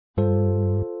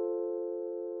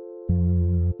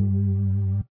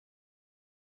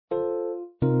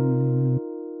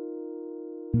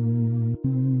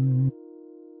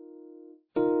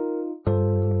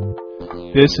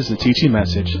This is a teaching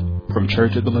message from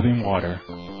Church of the Living Water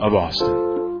of Austin.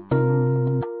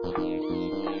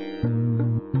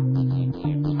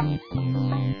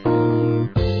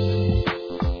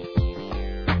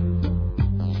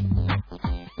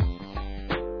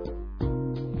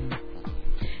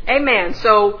 Amen.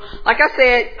 So, like I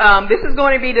said, this is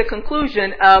going to be the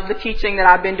conclusion of the teaching that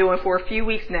I've been doing for a few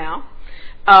weeks now,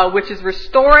 which is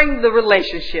restoring the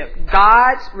relationship,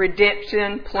 God's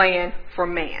redemption plan for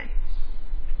man.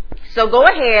 So go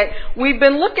ahead. We've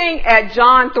been looking at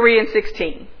John 3 and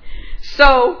 16.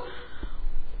 So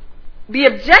the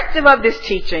objective of this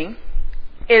teaching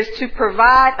is to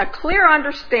provide a clear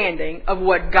understanding of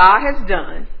what God has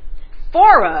done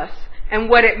for us and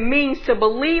what it means to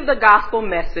believe the gospel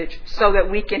message so that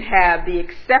we can have the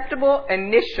acceptable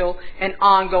initial and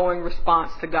ongoing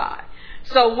response to God.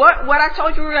 So what I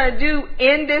told you we're going to do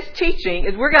in this teaching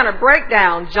is we're going to break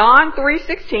down John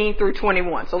 3:16 through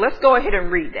 21. So let's go ahead and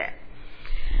read that.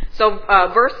 So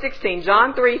verse 16,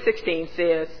 John 3:16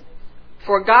 says,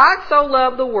 "For God so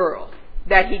loved the world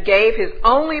that he gave his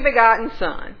only begotten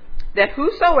Son, that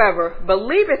whosoever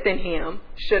believeth in him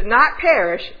should not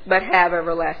perish but have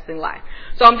everlasting life."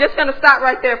 So I'm just going to stop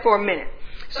right there for a minute.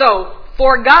 So,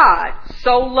 for God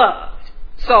so loved.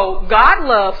 So God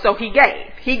loved, so he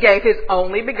gave. He gave his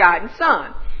only begotten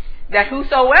Son. That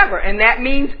whosoever, and that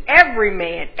means every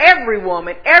man, every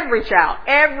woman, every child,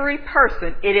 every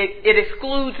person. It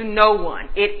excludes no one.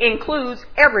 It includes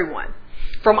everyone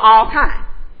from all time.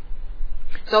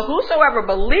 So whosoever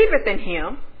believeth in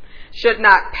him should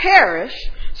not perish.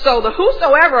 So the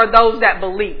whosoever are those that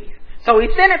believe. So he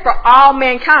sent it for all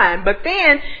mankind, but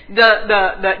then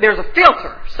there's a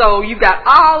filter. So you've got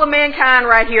all of mankind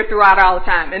right here throughout all the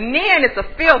time. And then it's a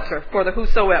filter for the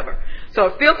whosoever. So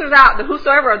it filters out the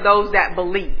whosoever are those that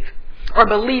believe or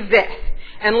believeth.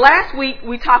 And last week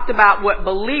we talked about what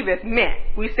believeth meant.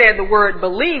 We said the word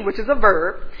believe, which is a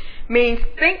verb, means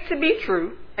think to be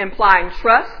true, implying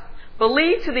trust,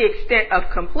 believe to the extent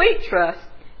of complete trust,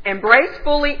 embrace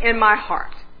fully in my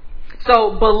heart.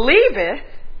 So believeth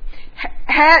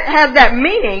has that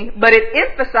meaning, but it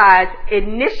emphasizes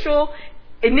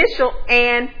initial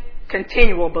and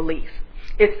continual belief.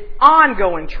 It's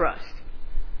ongoing trust.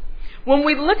 When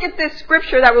we look at this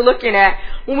scripture that we're looking at,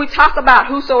 when we talk about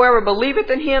whosoever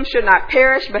believeth in him should not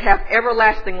perish but have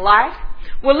everlasting life,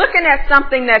 we're looking at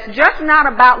something that's just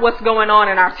not about what's going on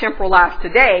in our temporal lives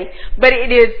today, but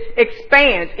it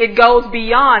expands. It goes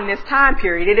beyond this time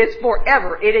period. It is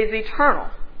forever. It is eternal.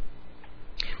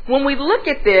 When we look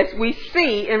at this, we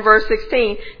see in verse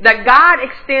 16 that God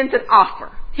extends an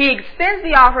offer. He extends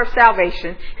the offer of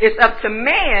salvation. It's up to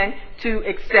man to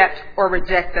accept or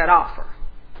reject that offer.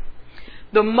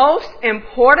 The most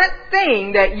important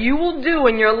thing that you will do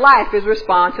in your life is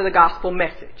respond to the gospel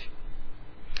message.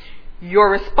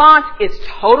 Your response is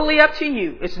totally up to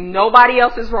you. It's nobody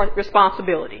else's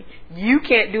responsibility. You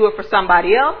can't do it for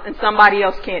somebody else, and somebody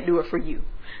else can't do it for you.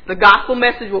 The gospel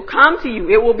message will come to you.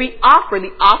 It will be offered.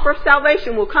 The offer of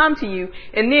salvation will come to you,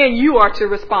 and then you are to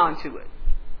respond to it.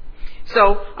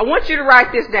 So I want you to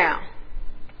write this down.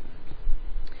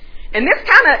 And this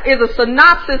kind of is a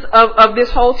synopsis of this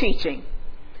whole teaching.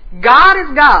 God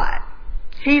is God.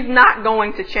 He's not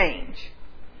going to change.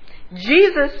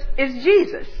 Jesus is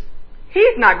Jesus.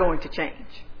 He's not going to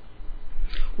change.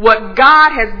 What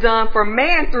God has done for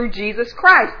man through Jesus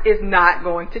Christ is not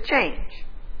going to change.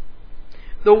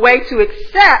 The way to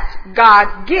accept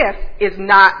God's gift is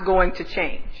not going to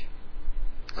change.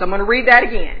 So I'm going to read that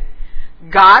again.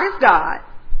 God is God.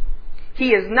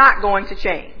 He is not going to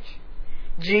change.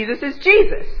 Jesus is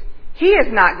Jesus. He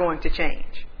is not going to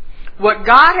change. What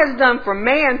God has done for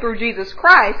man through Jesus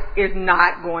Christ is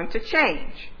not going to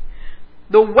change.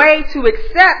 The way to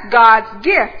accept God's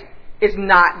gift is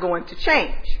not going to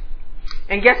change.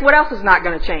 And guess what else is not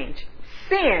going to change?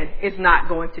 Sin is not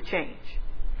going to change.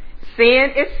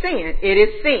 Sin is sin. It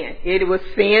is sin. It was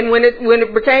sin when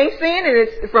it became sin, and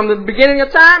it's from the beginning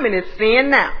of time, and it's sin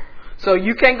now. So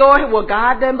you can't go ahead, well,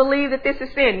 God doesn't believe that this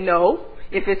is sin. No.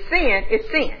 If it's sin, it's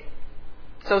sin.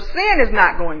 So sin is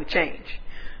not going to change.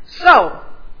 So,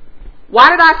 why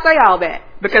did I say all that?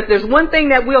 Because there's one thing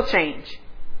that will change,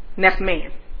 and that's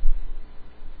man.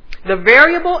 The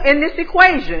variable in this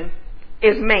equation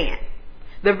is man.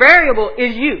 The variable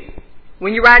is you.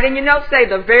 When you write in your notes, say,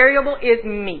 the variable is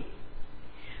me.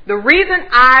 The reason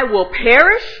I will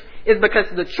perish is because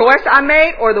of the choice I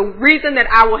made, or the reason that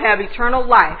I will have eternal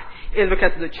life is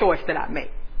because of the choice that I made.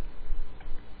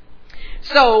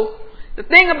 So, the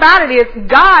thing about it is,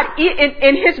 God,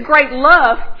 in his great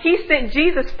love, he sent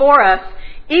Jesus for us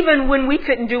even when we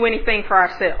couldn't do anything for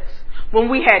ourselves. when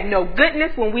we had no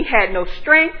goodness, when we had no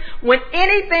strength, when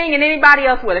anything and anybody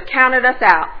else would have counted us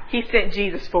out, he sent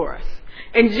Jesus for us.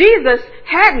 And Jesus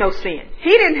had no sin. He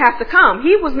didn't have to come.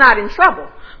 He was not in trouble.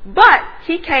 But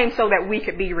he came so that we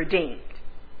could be redeemed.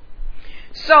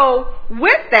 So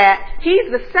with that,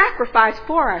 he's the sacrifice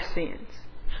for our sins.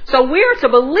 So we are to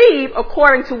believe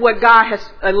according to what God has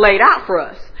laid out for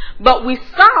us. But we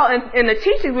saw in the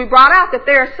teachings we brought out that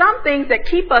there are some things that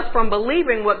keep us from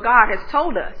believing what God has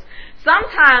told us.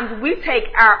 Sometimes we take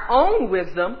our own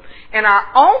wisdom and our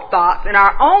own thoughts and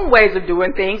our own ways of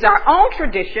doing things, our own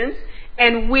traditions,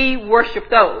 and we worship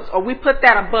those, or we put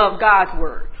that above God's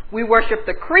word. We worship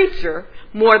the creature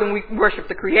more than we worship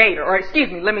the creator. Or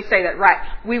excuse me, let me say that right.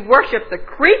 We worship the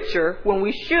creature when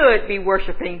we should be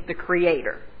worshiping the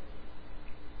creator.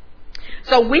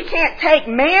 So we can't take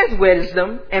man's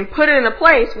wisdom and put it in a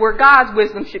place where God's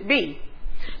wisdom should be.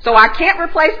 So I can't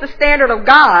replace the standard of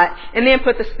God and then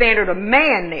put the standard of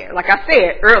man there. Like I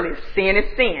said earlier, sin is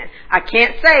sin. I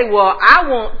can't say, well, I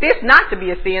want this not to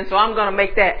be a sin, so I'm going to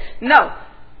make that. No,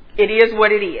 it is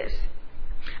what it is.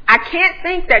 I can't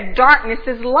think that darkness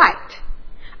is light.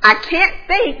 I can't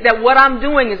think that what I'm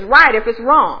doing is right if it's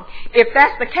wrong. If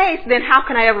that's the case, then how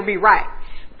can I ever be right?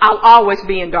 I'll always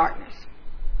be in darkness.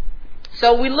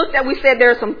 So we said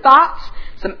there are some thoughts,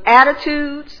 some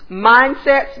attitudes,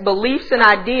 mindsets, beliefs, and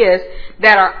ideas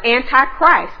that are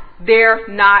anti-Christ. They're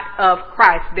not of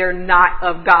Christ. They're not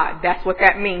of God. That's what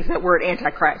that means, that word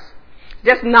anti-Christ.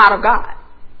 Just not of God.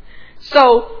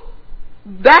 So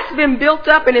that's been built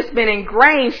up and it's been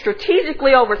ingrained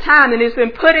strategically over time, and it's been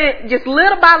put in just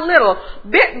little by little,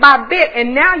 bit by bit,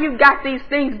 and now you've got these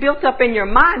things built up in your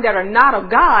mind that are not of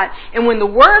God. And when the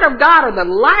word of God or the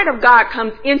light of God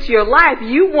comes into your life,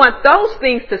 you want those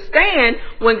things to stand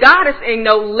when God is saying,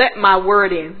 no, let my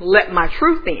word in, let my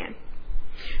truth in.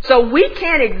 So we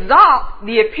can't exalt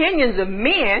the opinions of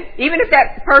men, even if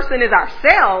that person is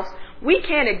ourselves, we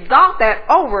can't exalt that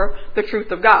over the truth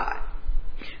of God.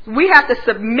 We have to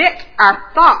submit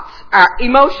our thoughts, our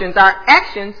emotions, our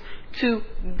actions to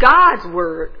God's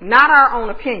word, not our own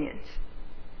opinions.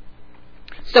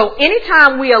 So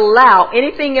anytime we allow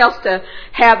anything else to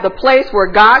have the place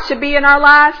where God should be in our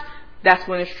lives, that's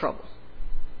when it's trouble.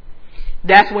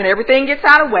 That's when everything gets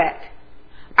out of whack.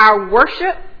 Our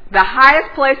worship, the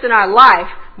highest place in our life,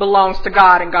 belongs to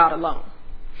God and God alone.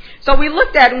 So we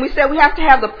looked at it and we said we have to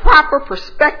have the proper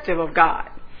perspective of God.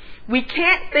 We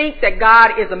can't think that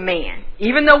God is a man.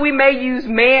 Even though we may use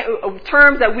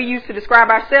terms that we use to describe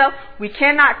ourselves, we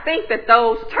cannot think that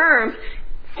those terms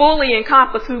fully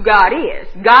encompass who God is.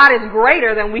 God is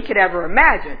greater than we could ever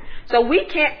imagine. So we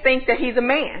can't think that he's a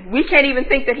man. We can't even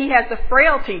think that he has the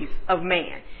frailties of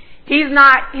man. He's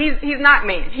not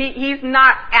man. He's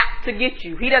not apt to get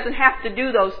you. He doesn't have to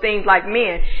do those things like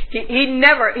men. He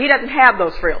doesn't have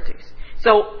those frailties.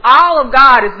 So all of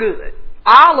God is good.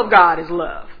 All of God is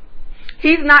love.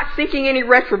 He's not seeking any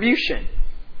retribution.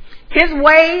 His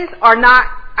ways are not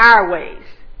our ways.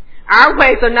 Our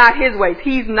ways are not his ways.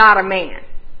 He's not a man.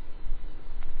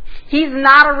 He's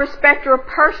not a respecter of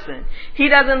person. He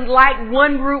doesn't like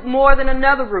one group more than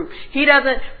another group. He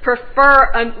doesn't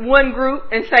prefer one group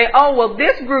and say, oh, well,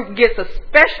 this group gets a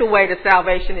special way to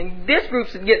salvation and this group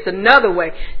gets another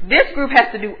way. This group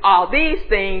has to do all these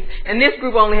things and this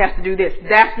group only has to do this.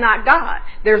 That's not God.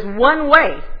 There's one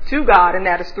way to God, and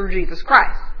that is through Jesus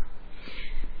Christ.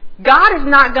 God is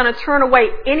not going to turn away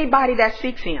anybody that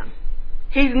seeks him.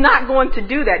 He's not going to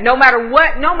do that. No matter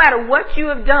what you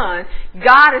have done,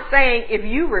 God is saying, if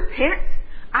you repent,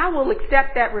 I will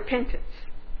accept that repentance.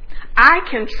 I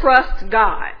can trust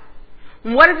God.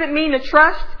 What does it mean to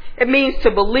trust? It means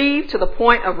to believe to the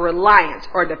point of reliance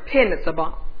or dependence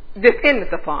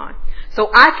upon.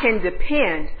 So I can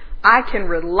depend, I can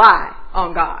rely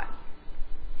on God.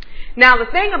 Now, the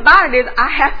thing about it is I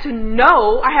have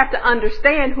to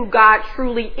understand who God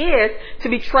truly is to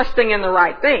be trusting in the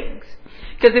right things.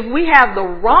 Because if we have the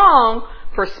wrong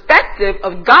perspective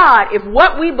of God, if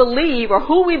what we believe or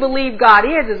who we believe God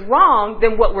is wrong,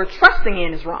 then what we're trusting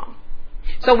in is wrong.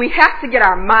 So we have to get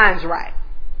our minds right.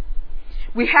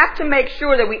 We have to make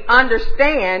sure that we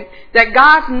understand that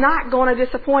God's not going to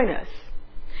disappoint us.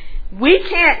 We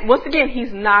can't, once again,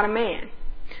 he's not a man.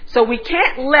 So we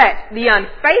can't let the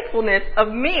unfaithfulness of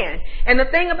men. And the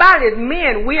thing about it is,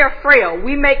 men, we are frail.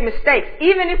 We make mistakes.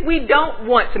 Even if we don't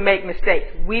want to make mistakes,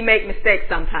 we make mistakes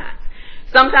sometimes.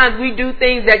 Sometimes we do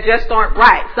things that just aren't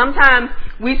right. Sometimes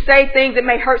we say things that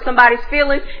may hurt somebody's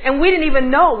feelings, and we didn't even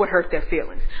know it would hurt their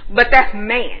feelings. But that's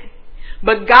man.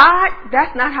 But God,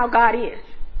 that's not how God is.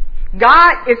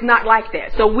 God is not like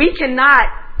that. So we cannot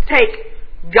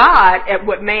take God at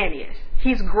what man is.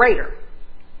 He's greater.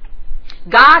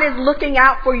 God is looking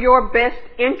out for your best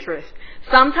interest.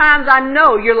 Sometimes I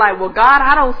know you're like, well, God,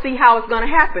 I don't see how it's going to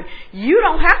happen. You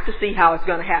don't have to see how it's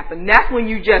going to happen. That's when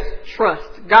you just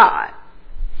trust God.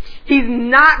 He's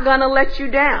not going to let you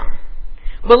down.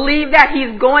 Believe that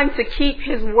He's going to keep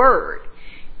His word.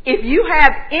 If you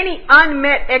have any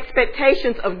unmet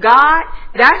expectations of God,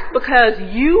 that's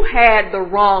because you had the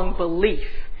wrong belief.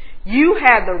 You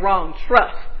had the wrong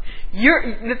trust.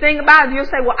 The thing about it, you'll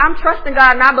say, well, I'm trusting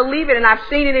God and I believe it and I've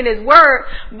seen it in His word.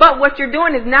 But what you're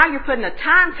doing is now you're putting a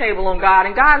timetable on God,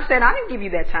 and God said, I didn't give you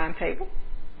that timetable.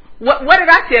 What did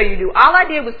I tell you to do? All I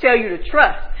did was tell you to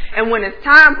trust. And when it's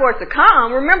time for it to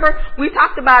come, remember, we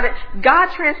talked about it, God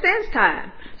transcends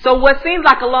time. So what seems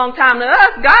like a long time to us,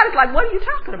 God is like, what are you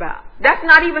talking about? That's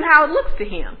not even how it looks to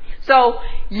Him. So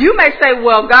you may say,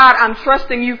 well, God, I'm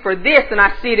trusting you for this and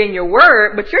I see it in your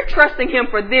word, but you're trusting Him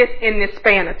for this in this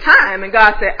span of time. And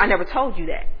God said, I never told you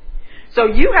that. So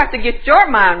you have to get your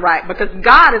mind right, because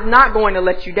God is not going to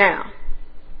let you down.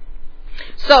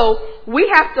 So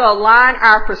we have to align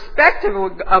our perspective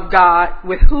of God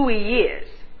with who He is.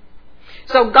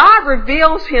 So God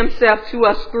reveals Himself to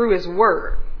us through His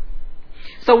word.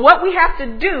 So what we have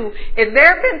to do is,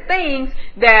 there have been things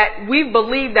that we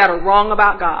believe that are wrong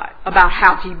about God, about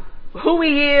who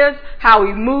He is, how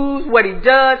He moves, what He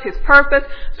does, His purpose.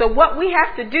 So what we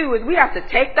have to do is we have to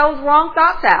take those wrong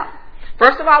thoughts out.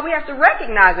 First of all, we have to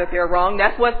recognize that they're wrong.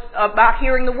 That's what's about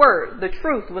hearing the word, the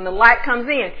truth. When the light comes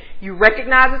in, you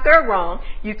recognize that they're wrong.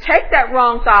 You take that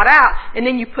wrong thought out, and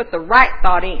then you put the right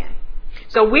thought in.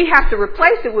 So we have to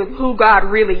replace it with who God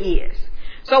really is.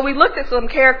 So we looked at some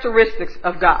characteristics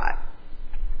of God.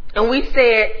 And we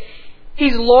said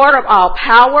He's Lord of all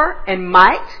power and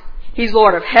might. He's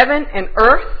Lord of heaven and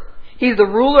earth. He's the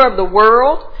ruler of the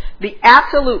world, the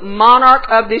absolute monarch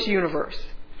of this universe.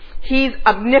 He's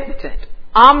omnipotent,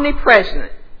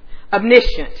 omnipresent,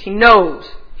 omniscient. He knows.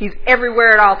 He's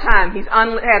everywhere at all times. He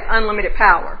has unlimited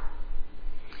power.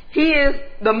 He is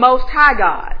the Most High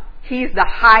God. He's the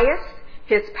highest.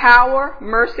 His power,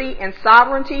 mercy, and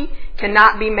sovereignty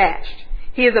cannot be matched.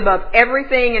 He is above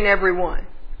everything and everyone.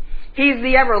 He's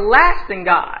the everlasting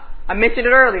God. I mentioned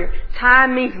it earlier.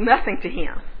 Time means nothing to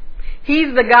Him.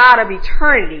 He's the God of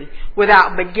eternity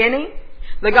without beginning,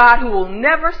 the God who will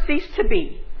never cease to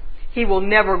be. He will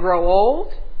never grow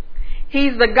old.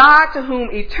 He's the God to whom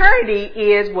eternity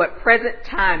is what present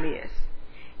time is.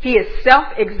 He is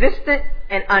self-existent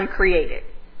and uncreated.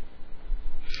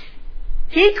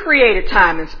 He created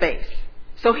time and space.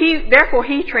 So therefore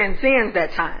He transcends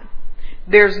that time.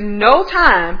 There's no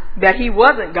time that He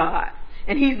wasn't God.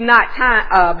 And He's not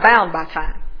bound by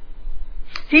time.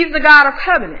 He's the God of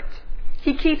covenant.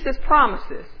 He keeps His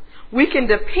promises. We can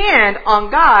depend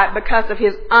on God because of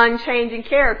His unchanging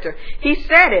character. He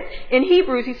said it. In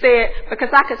Hebrews, He said, because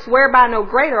I could swear by no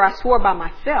greater, I swore by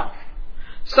myself.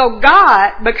 So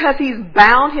God, because He's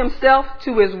bound Himself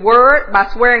to His word by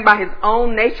swearing by His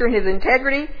own nature and His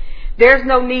integrity, there's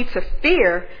no need to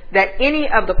fear that any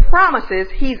of the promises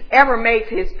He's ever made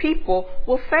to His people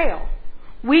will fail.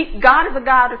 God is a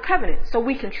God of covenant, so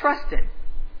we can trust Him.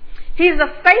 He's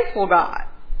a faithful God.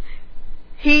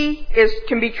 He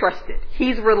can be trusted.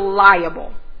 He's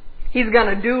reliable. He's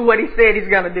going to do what He said He's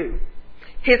going to do.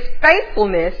 His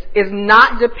faithfulness is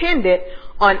not dependent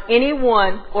on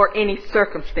anyone or any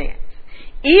circumstance.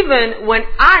 Even when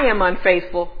I am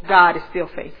unfaithful, God is still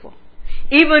faithful.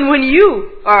 Even when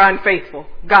you are unfaithful,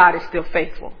 God is still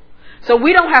faithful. So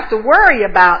we don't have to worry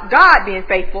about God being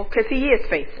faithful, because He is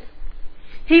faithful.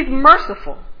 He's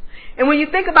merciful. And when you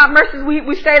think about mercies,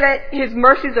 we say that His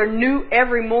mercies are new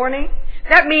every morning.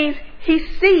 That means He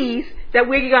sees that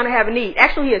we're going to have a need.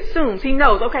 Actually, He assumes. He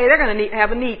knows, okay, they're going to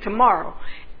have a need tomorrow.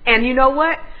 And you know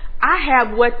what? I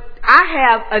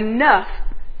have enough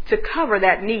to cover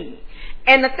that need.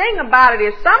 And the thing about it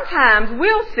is, sometimes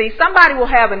we'll see somebody will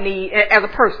have a need as a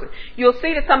person. You'll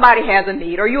see that somebody has a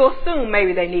need, or you'll assume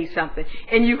maybe they need something,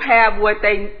 and you have what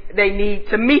they need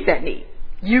to meet that need.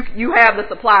 You have the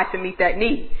supply to meet that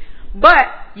need, but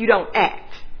you don't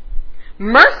act.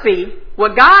 Mercy,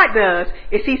 what God does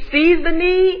is He sees the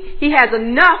need, He has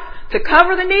enough to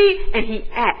cover the need, and He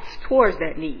acts towards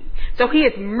that need. So He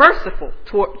is merciful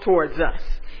towards us.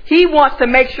 He wants to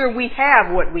make sure we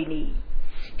have what we need.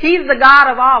 He's the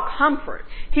God of all comfort.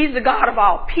 He's the God of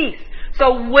all peace.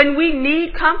 So when we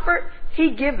need comfort,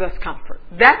 He gives us comfort.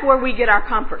 That's where we get our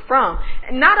comfort from.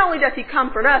 And not only does He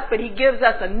comfort us, but He gives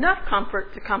us enough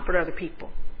comfort to comfort other people.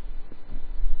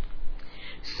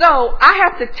 So I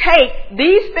have to take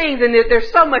these things, and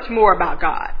there's so much more about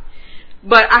God.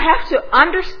 But I have to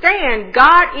understand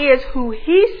God is who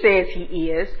He says He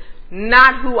is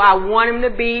Not who I want him to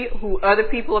be, who other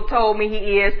people have told me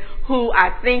he is, who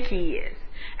I think he is.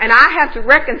 And I have to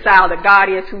reconcile that God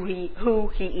is who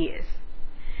he is.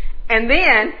 And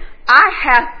then I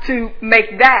have to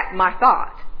make that my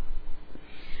thought.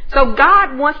 So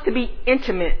God wants to be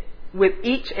intimate with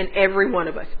each and every one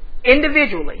of us,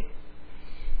 individually.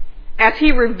 As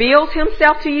he reveals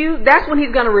himself to you, that's when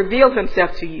he's going to reveal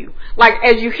himself to you. Like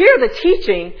as you hear the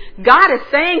teaching, God is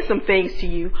saying some things to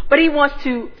you, but he wants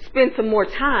to spend some more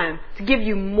time to give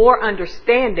you more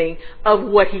understanding of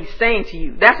what he's saying to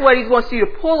you. That's what he wants you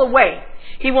to pull away.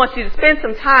 He wants you to spend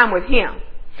some time with him,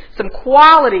 some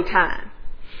quality time,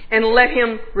 and let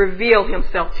him reveal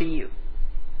himself to you.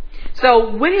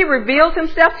 So when he reveals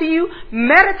himself to you,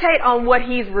 meditate on what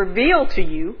he's revealed to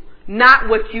you, not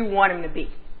what you want him to be.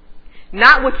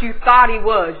 Not what you thought he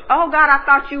was. Oh God, I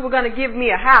thought you were going to give me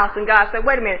a house. And God said,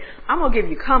 wait a minute, I'm going to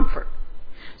give you comfort.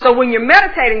 So when you're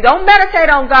meditating, don't meditate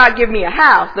on God give me a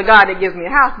house, the God that gives me a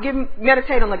house.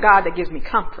 Meditate on the God that gives me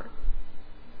comfort.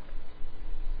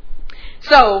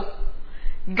 So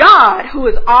God, who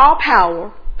is all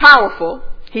powerful,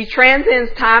 he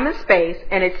transcends time and space,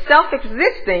 and is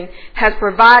self-existing, has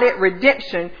provided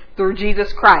redemption through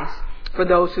Jesus Christ for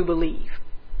those who believe.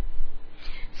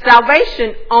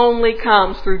 Salvation only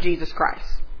comes through Jesus Christ.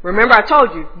 Remember I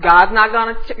told you, God's not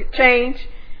going to change.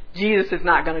 Jesus is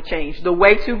not going to change. The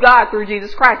way to God through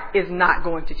Jesus Christ is not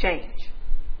going to change.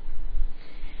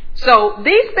 So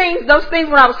these things, those things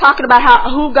when I was talking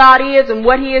about who God is and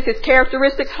what he is, his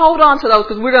characteristics, hold on to those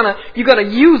because you're going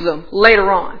to use them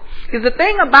later on. Because the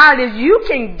thing about it is you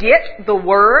can get the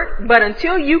word, but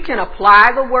until you can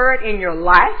apply the word in your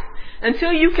life,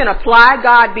 until you can apply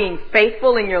God being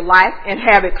faithful in your life and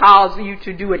have it cause you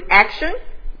to do an action,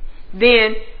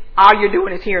 then all you're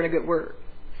doing is hearing a good word.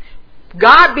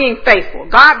 God being faithful,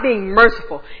 God being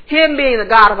merciful, him being the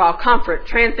God of all comfort,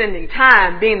 transcending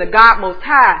time, being the God most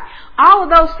high, all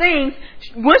of those things,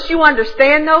 once you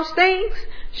understand those things,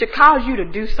 should cause you to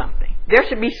do something. There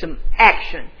should be some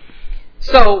action.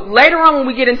 So later on when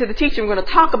we get into the teaching, we're going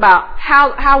to talk about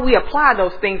how we apply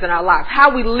those things in our lives,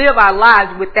 how we live our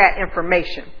lives with that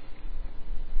information.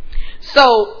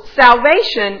 So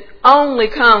salvation only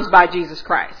comes by Jesus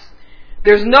Christ.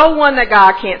 There's no one that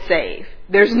God can't save.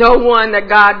 There's no one that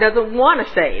God doesn't want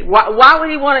to save. Why would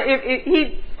he want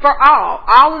to, for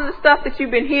all of the stuff that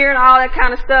you've been hearing, all that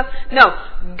kind of stuff?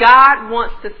 No, God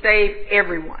wants to save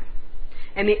everyone.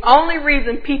 And the only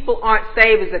reason people aren't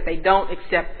saved is that they don't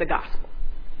accept the gospel.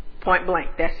 Point blank,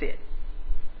 that's it.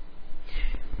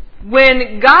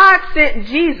 When God sent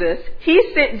Jesus,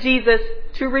 he sent Jesus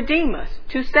to redeem us,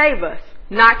 to save us,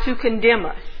 not to condemn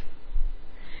us.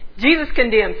 Jesus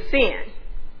condemned sin.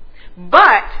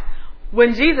 But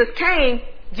when Jesus came,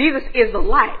 Jesus is the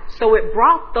light. So it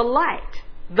brought the light.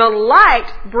 The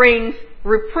light brings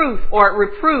reproof, or it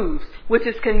reproves, which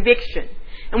is conviction.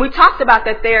 And we talked about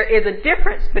that there is a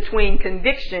difference between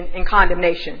conviction and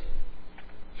condemnation.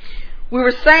 We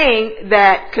were saying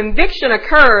that conviction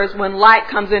occurs when light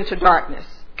comes into darkness.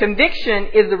 Conviction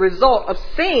is the result of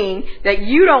seeing that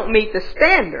you don't meet the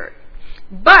standard.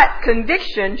 But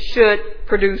conviction should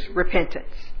produce repentance.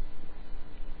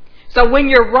 So when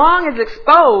your wrong is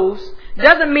exposed,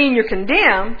 doesn't mean you're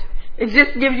condemned. It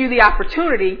just gives you the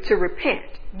opportunity to repent.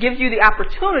 Gives you the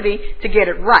opportunity to get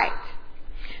it right.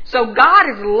 So God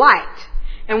is light.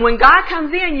 And when God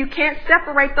comes in, you can't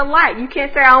separate the light. You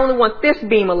can't say, I only want this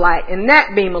beam of light and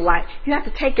that beam of light. You have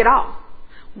to take it off.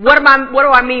 What do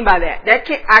I mean by that?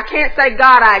 I can't say,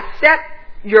 God, I accept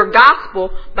your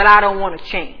gospel, but I don't want to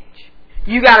change.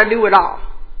 You got to do it all.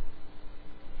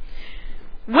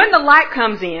 When the light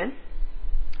comes in,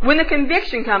 when the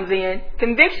conviction comes in,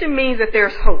 conviction means that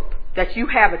there's hope, that you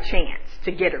have a chance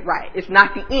to get it right. It's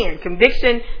not the end.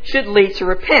 Conviction should lead to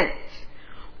repentance.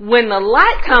 When the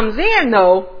light comes in,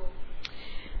 though,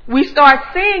 we start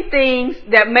seeing things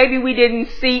that maybe we didn't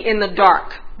see in the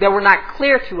dark, that were not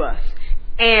clear to us.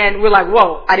 And we're like,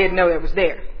 whoa, I didn't know that was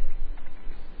there.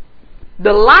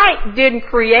 The light didn't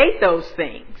create those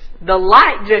things. The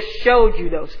light just showed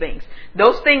you those things.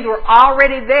 Those things were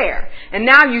already there. And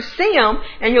now you see them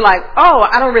and you're like, oh,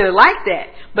 I don't really like that.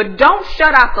 But don't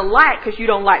shut out the light because you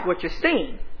don't like what you're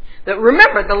seeing.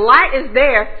 Remember, the light is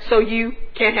there so you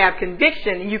can have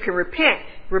conviction and you can repent.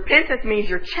 Repentance means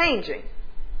you're changing.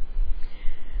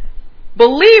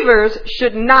 Believers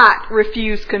should not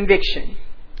refuse conviction.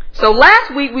 So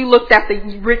last week we looked at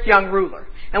the rich young ruler.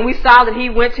 And we saw that he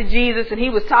went to Jesus and he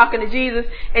was talking to Jesus.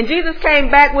 And Jesus came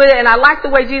back with it. And I like the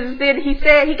way Jesus did. He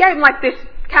gave him like this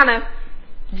kind of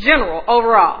general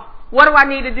overall. What do I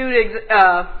need to do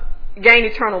to gain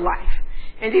eternal life?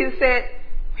 And Jesus said,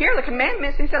 here are the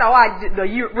commandments. He said,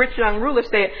 the rich young ruler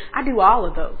said, I do all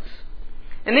of those.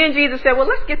 And then Jesus said, well,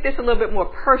 let's get this a little bit more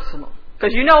personal.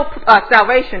 Because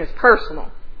salvation is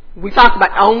personal. We talked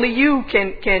about only you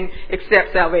can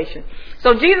accept salvation.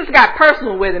 So Jesus got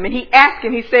personal with him, and he asked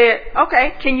him, he said,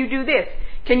 okay, can you do this?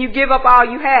 Can you give up all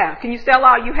you have? Can you sell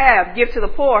all you have, give to the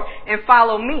poor, and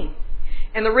follow me?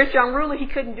 And the rich young ruler, he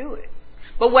couldn't do it.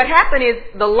 But what happened is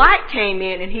the light came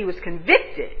in and he was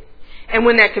convicted. And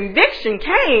when that conviction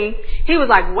came, he was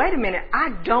like, wait a minute, I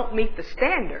don't meet the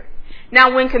standard.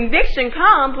 Now when conviction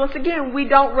comes, once again, we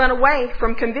don't run away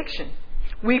from conviction.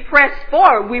 We press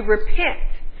forward, we repent.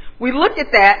 We look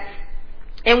at that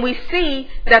and we see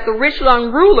that the rich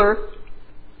young ruler,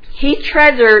 he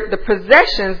treasured the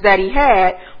possessions that he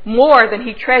had more than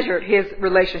he treasured his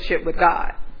relationship with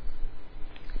God.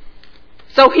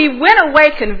 So he went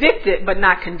away convicted but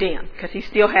not condemned because he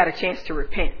still had a chance to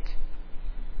repent.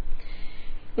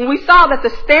 When we saw that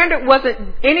the standard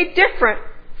wasn't any different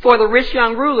for the rich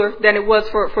young ruler than it was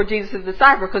for Jesus'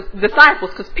 disciples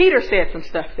because Peter said some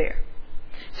stuff there.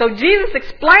 So Jesus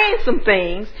explained some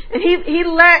things and he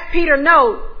let Peter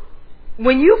know,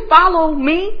 when you follow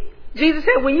me, Jesus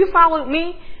said, when you follow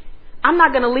me, I'm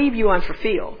not going to leave you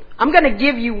unfulfilled. I'm going to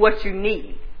give you what you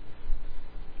need.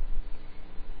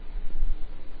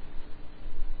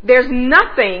 There's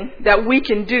nothing that we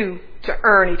can do to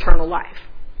earn eternal life.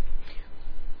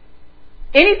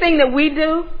 Anything that we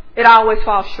do, it always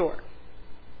falls short.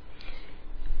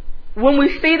 When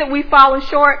we see that we've fallen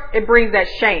short, it brings that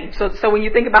shame. So when you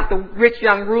think about the rich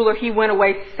young ruler, he went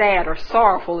away sad or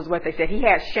sorrowful is what they said. He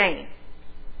had shame.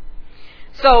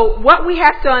 So what we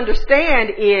have to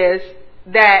understand is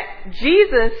that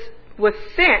Jesus was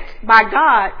sent by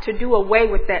God to do away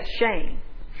with that shame.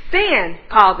 Sin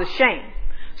causes shame.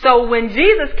 So when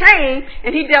Jesus came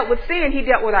and he dealt with sin, he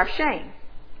dealt with our shame.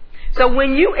 So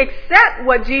when you accept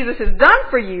what Jesus has done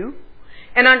for you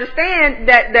and understand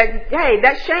that hey,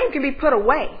 that shame can be put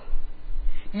away.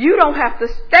 You don't have to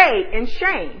stay in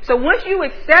shame. So once you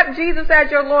accept Jesus as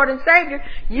your Lord and Savior,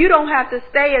 you don't have to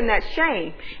stay in that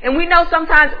shame. And we know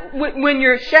sometimes when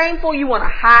you're shameful, you want to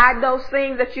hide those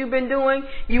things that you've been doing.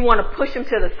 You want to push them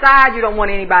to the side. You don't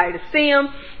want anybody to see them.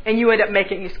 And you end up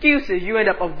making excuses. You end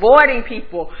up avoiding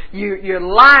people. You're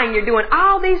lying. You're doing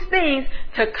all these things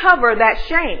to cover that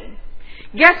shame.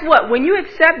 Guess what? When you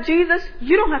accept Jesus,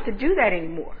 you don't have to do that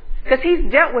anymore. Because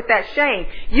he's dealt with that shame.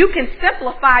 You can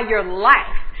simplify your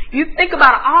life. You think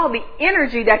about all the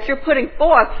energy that you're putting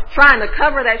forth trying to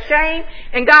cover that shame.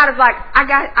 And God is like, I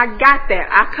got that.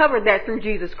 I covered that through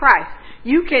Jesus Christ.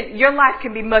 Your life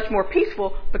can be much more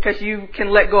peaceful because you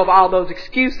can let go of all those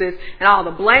excuses and all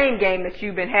the blame game that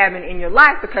you've been having in your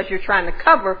life because you're trying to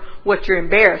cover what you're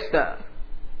embarrassed of.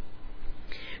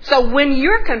 So when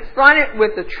you're confronted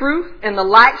with the truth and the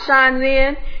light shines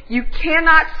in, you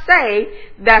cannot say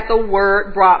that the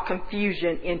word brought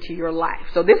confusion into your life.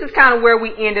 So this is kind of where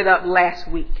we ended up last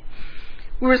week.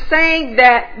 We were saying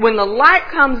that when the light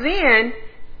comes in,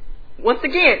 once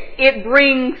again,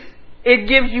 it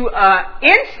gives you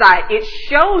insight. It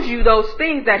shows you those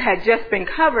things that had just been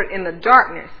covered in the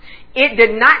darkness. It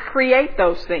did not create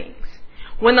those things.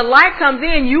 When the light comes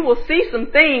in, you will see some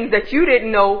things that you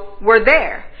didn't know were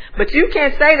there. But you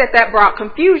can't say that brought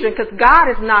confusion because God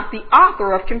is not the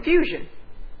author of confusion.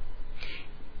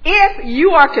 If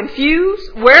you are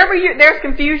confused, wherever there's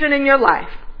confusion in your life,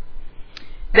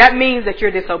 that means that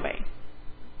you're disobeying.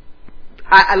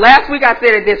 Last week I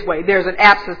said it this way. There's an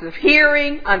absence of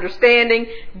hearing, understanding,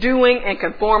 doing, and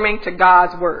conforming to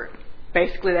God's word.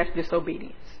 Basically, that's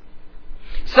disobedience.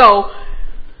 So,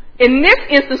 in this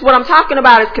instance, what I'm talking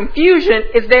about is confusion,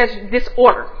 is there's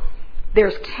disorder.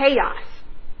 There's chaos.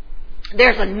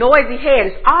 There's a noisy head.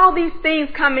 It's all these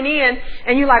things coming in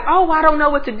and you're like, oh, I don't know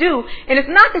what to do. And it's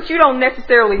not that you don't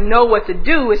necessarily know what to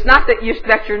do. It's not that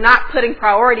you're not putting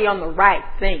priority on the right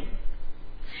thing.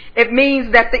 It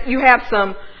means that you have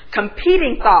some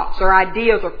competing thoughts or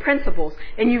ideas or principles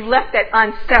and you've left that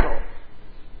unsettled.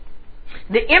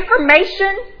 The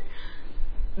information,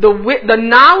 the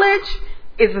knowledge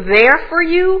is there for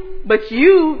you, but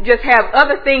you just have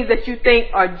other things that you think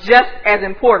are just as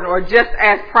important or just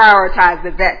as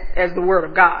prioritized as the Word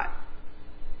of God.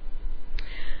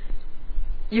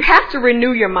 You have to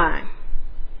renew your mind.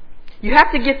 You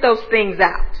have to get those things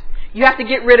out. You have to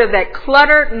get rid of that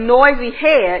cluttered, noisy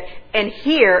head and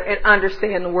hear and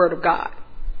understand the Word of God.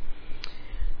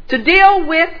 To deal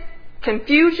with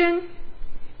confusion,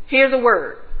 here's a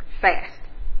word: fast.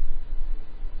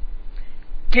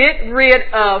 Get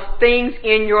rid of things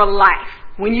in your life.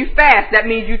 When you fast, that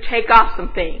means you take off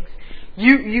some things.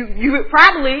 You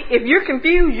probably, if you're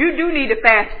confused, you do need to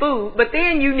fast food, but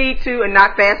then you need to, and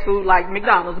not fast food like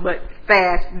McDonald's, but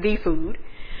fast the food.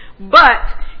 But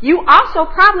you also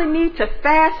probably need to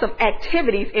fast some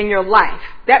activities in your life.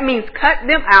 That means cut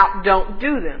them out, don't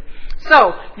do them.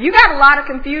 So, you got a lot of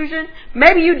confusion.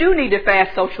 Maybe you do need to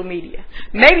fast social media.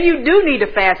 Maybe you do need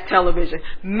to fast television.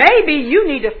 Maybe you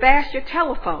need to fast your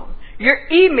telephone, your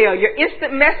email, your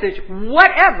instant message,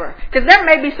 whatever. Because there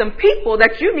may be some people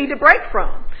that you need to break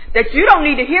from. That you don't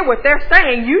need to hear what they're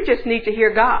saying. You just need to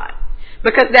hear God.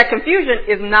 Because that confusion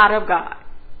is not of God.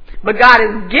 But God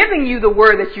is giving you the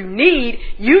word that you need.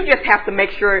 You just have to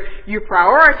make sure you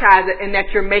prioritize it and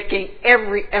that you're making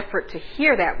every effort to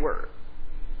hear that word.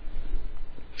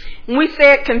 We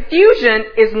said confusion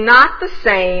is not the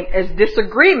same as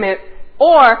disagreement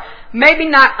or maybe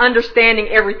not understanding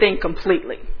everything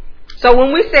completely. So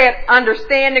when we said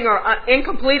understanding or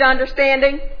incomplete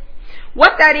understanding,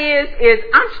 what that is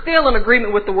I'm still in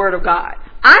agreement with the Word of God.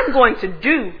 I'm going to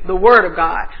do the Word of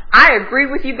God. I agree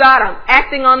with you, God. I'm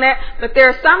acting on that. But there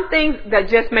are some things that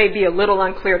just may be a little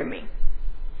unclear to me.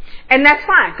 And that's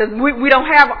fine because we don't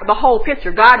have the whole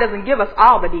picture. God doesn't give us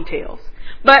all the details.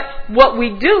 But what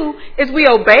we do is we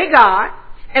obey God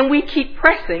and we keep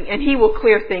pressing and He will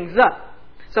clear things up.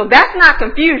 So that's not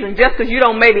confusion just because you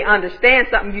don't maybe understand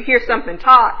something. You hear something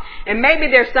taught and maybe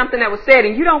there's something that was said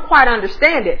and you don't quite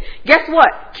understand it. Guess what?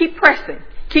 Keep pressing.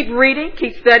 Keep reading,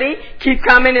 keep studying, keep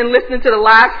coming and listening to the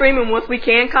live stream, and once we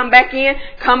can come back in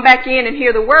and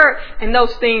hear the word, and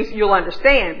those things you'll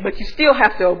understand. But you still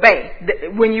have to obey.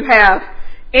 When you have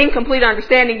incomplete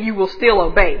understanding, you will still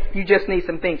obey. You just need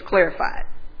some things clarified.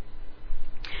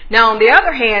 Now, on the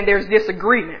other hand, there's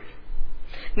disagreement.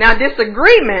 Now,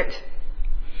 disagreement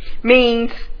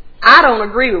means I don't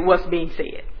agree with what's being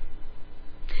said.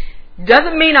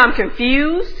 Doesn't mean I'm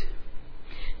confused.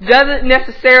 Doesn't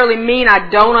necessarily mean I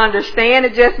don't understand.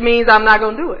 It just means I'm not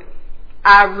going to do it.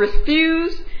 I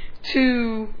refuse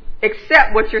to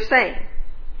accept what you're saying.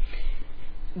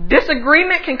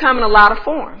 Disagreement can come in a lot of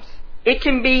forms. It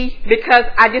can be because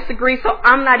I disagree, so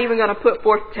I'm not even going to put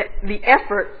forth the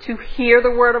effort to hear the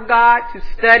Word of God, to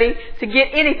study, to get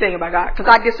anything about God, because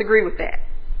I disagree with that.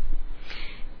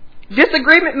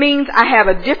 Disagreement means I have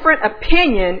a different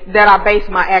opinion that I base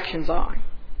my actions on.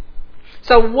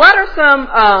 So what are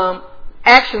some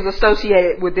actions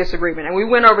associated with disagreement? And we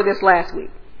went over this last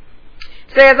week.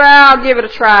 It says, I'll give it a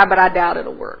try, but I doubt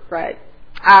it'll work, right?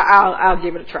 I'll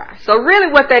give it a try. So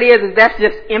really what that is that's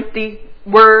just empty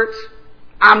words.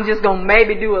 I'm just going to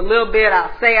maybe do a little bit.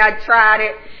 I'll say I tried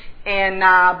it, and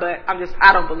but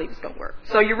I don't believe it's going to work.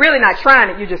 So you're really not trying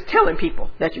it. You're just telling people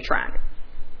that you're trying it.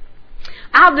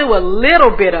 I'll do a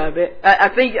little bit of it. I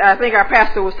think our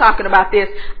pastor was talking about this.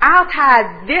 I'll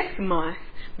tithe this month,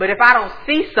 but if I don't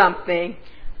see something,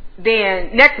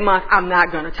 then next month I'm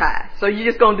not going to tithe. So you're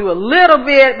just going to do a little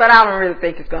bit, but I don't really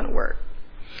think it's going to work.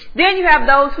 Then you have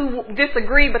those who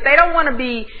disagree, but they don't want to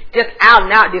be just out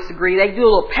and out disagree. They do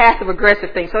a little passive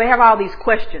aggressive thing. So they have all these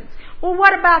questions. Well,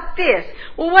 what about this?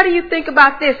 Well, what do you think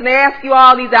about this? And they ask you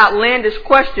all these outlandish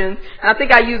questions. And I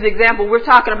think I used the example, we're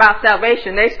talking about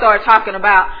salvation. They start talking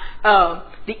about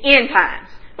the end times.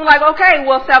 We're like, okay,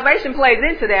 well, salvation plays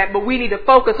into that, but we need to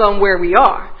focus on where we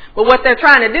are. But what they're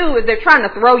trying to do is they're trying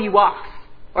to throw you off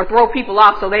or throw people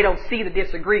off so they don't see the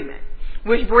disagreement.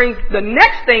 Which brings the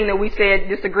next thing that we said,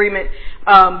 disagreement,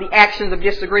 the actions of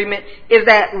disagreement, is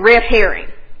that red herring.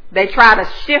 They try to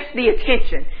shift the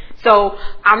attention. So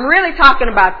I'm really talking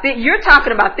about this. You're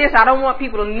talking about this. I don't want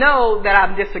people to know that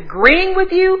I'm disagreeing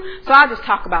with you. So I'll just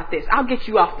talk about this. I'll get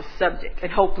you off the subject.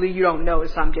 And hopefully you don't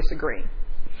notice I'm disagreeing.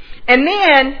 And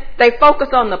then they focus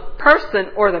on the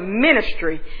person or the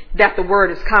ministry that the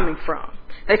word is coming from.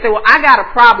 They say, well, I got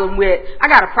a problem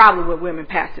with women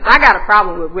pastors. I got a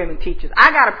problem with women teachers.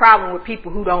 I got a problem with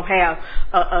people who don't have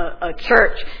a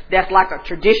church that's like a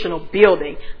traditional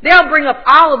building. They'll bring up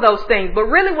all of those things. But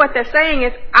really what they're saying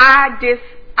is, I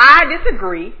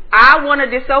disagree. I want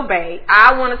to disobey.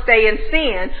 I want to stay in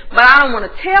sin. But I don't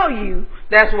want to tell you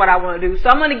that's what I want to do. So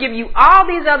I'm going to give you all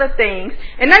these other things.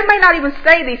 And they may not even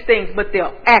say these things, but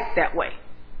they'll act that way.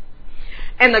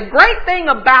 And the great thing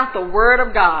about the Word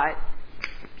of God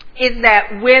is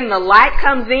that when the light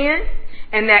comes in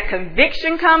and that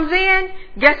conviction comes in,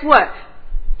 guess what?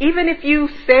 Even if you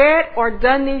said or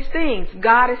done these things,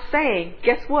 God is saying,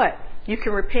 guess what? You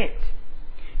can repent.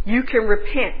 You can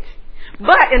repent.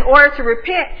 But in order to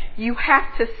repent, you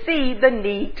have to see the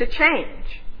need to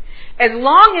change. As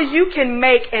long as you can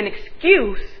make an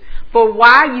excuse for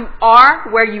why you are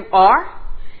where you are,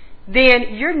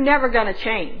 then you're never going to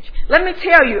change. Let me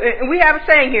tell you, and we have a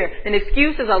saying here, an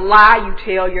excuse is a lie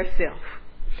you tell yourself.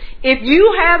 If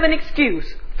you have an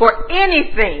excuse for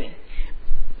anything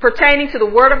pertaining to the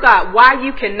Word of God, why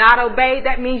you cannot obey,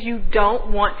 that means you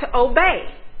don't want to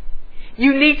obey.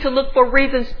 You need to look for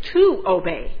reasons to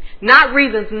obey, not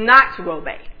reasons not to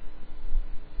obey.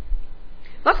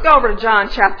 Let's go over to John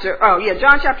chapter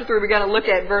 3. We're going to look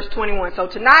at verse 21. So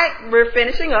tonight we're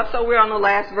finishing up, so we're on the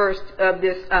last verse of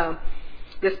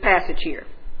this passage here.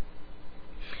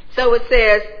 So it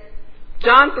says,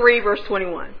 John 3 verse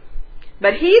 21.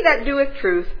 But he that doeth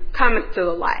truth cometh to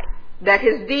the light, that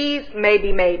his deeds may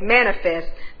be made manifest,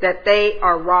 that they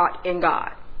are wrought in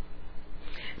God.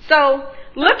 So,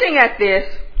 looking at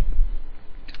this,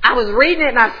 I was reading it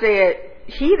and I said,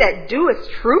 he that doeth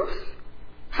truth?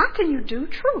 How can you do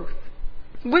truth?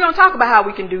 We're going to talk about how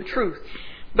we can do truth.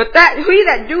 But that he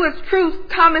that doeth truth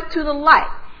cometh to the light.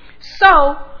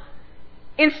 So,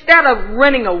 instead of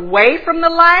running away from the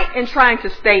light and trying to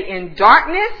stay in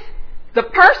darkness, the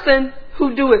person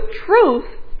who doeth truth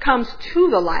comes to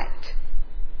the light.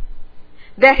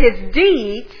 That his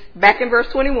deeds, back in verse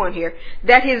 21 here,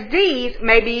 that his deeds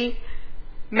may be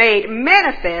made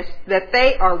manifest, that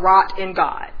they are wrought in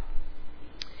God.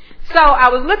 So I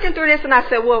was looking through this and I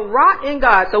said, well, wrought in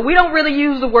God. So we don't really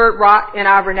use the word wrought in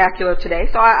our vernacular today.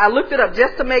 So I looked it up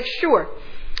just to make sure.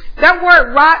 That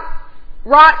word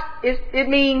wrought it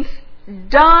means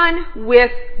done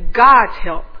with God's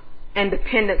help and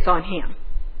dependence on Him.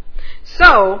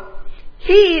 So,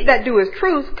 he that doeth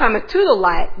truth cometh to the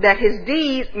light, that his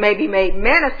deeds may be made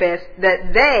manifest,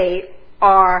 that they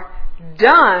are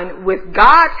done with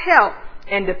God's help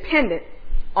and dependent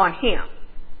on Him.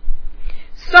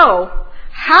 So,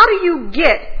 how do you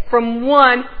get from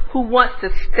one who wants to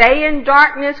stay in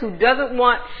darkness, who doesn't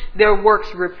want their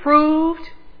works reproved,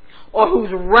 or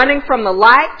who's running from the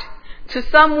light, to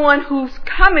someone who's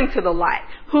coming to the light,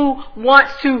 who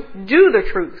wants to do the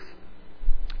truth?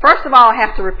 First of all, I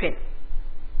have to repent.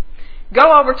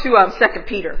 Go over to 2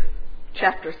 Peter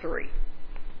chapter 3.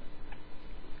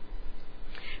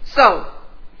 So,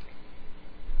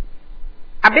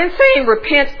 I've been saying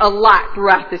repent a lot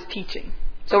throughout this teaching.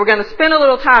 So we're going to spend a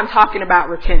little time talking about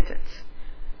repentance.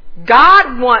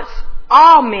 God wants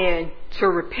all men to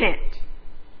repent,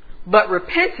 but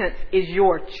repentance is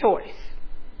your choice.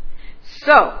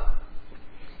 So,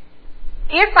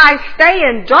 if I stay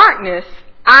in darkness,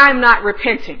 I'm not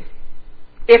repenting.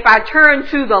 If I turn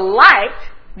to the light,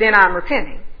 then I'm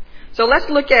repenting. So let's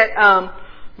look at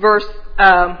 2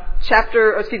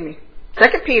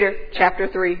 Peter chapter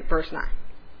 3 verse 9.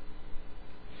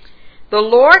 The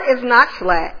Lord is not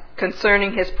slack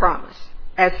concerning His promise,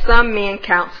 as some men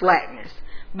count slackness,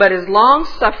 but is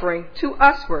long-suffering to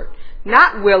usward,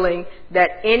 not willing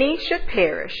that any should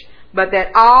perish, but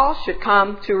that all should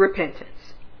come to repentance.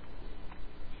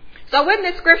 So when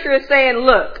this scripture is saying,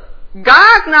 look,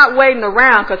 God's not waiting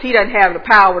around because He doesn't have the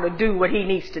power to do what He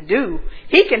needs to do.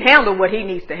 He can handle what He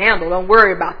needs to handle. Don't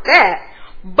worry about that.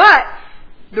 But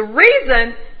the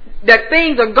reason that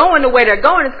things are going the way they're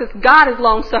going is because God is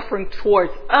long-suffering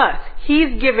towards us.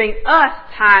 He's giving us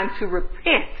time to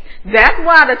repent. That's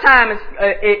why the time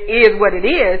is what it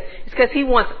is. It's because He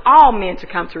wants all men to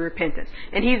come to repentance.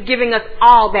 And He's giving us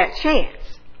all that chance.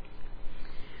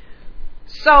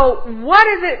 So what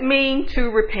does it mean to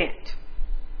repent?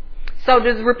 So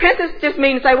does repentance just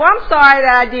mean to say, well, I'm sorry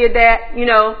that I did that,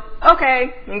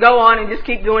 okay, and go on and just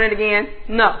keep doing it again?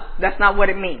 No, that's not what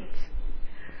it means.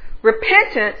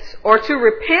 Repentance, or to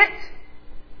repent,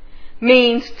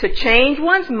 means to change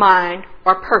one's mind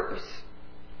or purpose.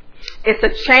 It's a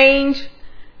change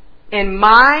in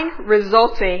mind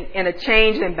resulting in a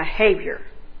change in behavior.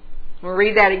 We'll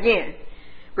read that again.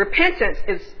 Repentance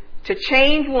is to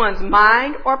change one's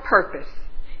mind or purpose.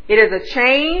 It is a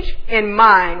change in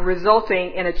mind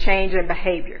resulting in a change in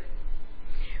behavior.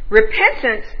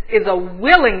 Repentance is a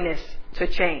willingness to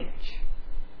change.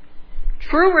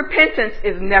 True repentance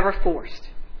is never forced.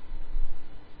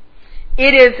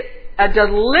 It is a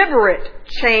deliberate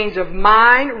change of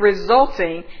mind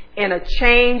resulting in a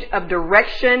change of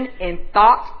direction in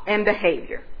thought and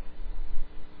behavior.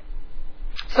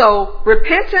 So,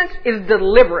 repentance is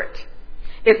deliberate.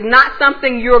 It's not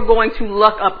something you're going to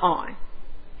luck up on.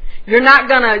 You're not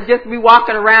going to just be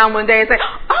walking around one day and say,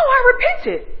 oh, I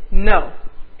repented. No.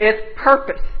 It's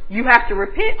purpose. You have to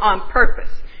repent on purpose.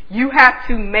 You have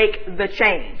to make the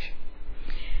change.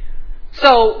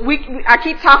 So I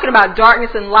keep talking about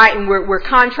darkness and light, and we're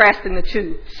contrasting the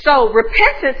two. So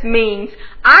repentance means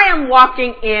I am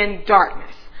walking in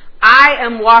darkness.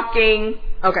 I'm walking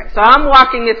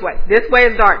this way. This way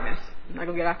is darkness. I'm not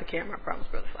going to get off the camera, I promise,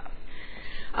 Brother Flower.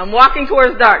 I'm walking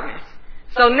towards darkness.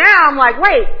 So now I'm like,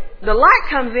 wait, the light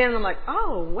comes in, and I'm like,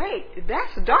 oh, wait,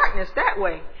 that's darkness that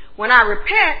way. When I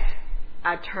repent,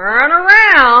 I turn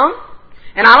around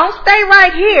and I don't stay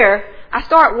right here. I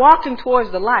start walking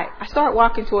towards the light. I start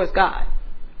walking towards God.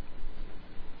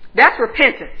 That's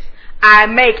repentance. I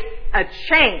make a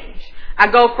change. I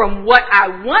go from what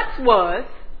I once was,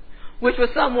 which was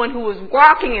someone who was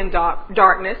walking in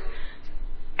darkness,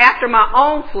 after my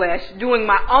own flesh, doing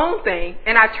my own thing,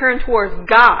 and I turn towards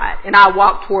God, and I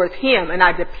walk towards Him, and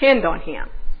I depend on Him.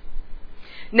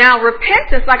 Now,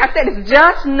 repentance, like I said, is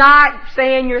just not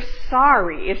saying you're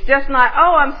sorry. It's just not,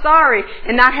 oh, I'm sorry,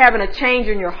 and not having a change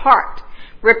in your heart.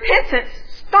 Repentance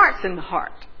starts in the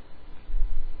heart.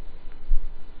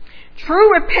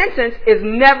 True repentance is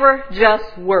never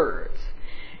just words.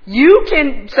 You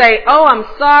can say, oh, I'm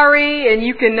sorry, and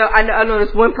you can know, I know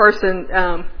this one person,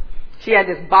 she had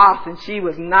this boss, and she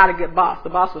was not a good boss. The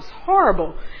boss was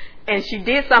horrible, and she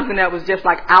did something that was just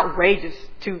like outrageous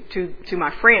to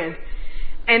my friend.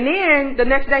 And then the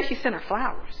next day she sent her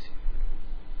flowers.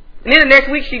 And then the next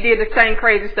week she did the same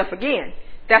crazy stuff again.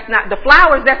 That's not, the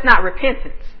flowers, that's not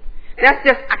repentance. That's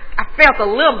just, I felt a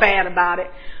little bad about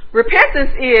it.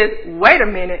 Repentance is, wait a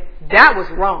minute, that was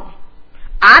wrong.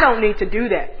 I don't need to do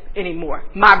that anymore.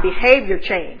 My behavior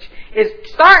changed. It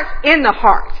starts in the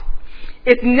heart.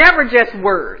 It's never just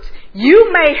words.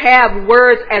 You may have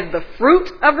words as the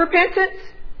fruit of repentance,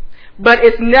 but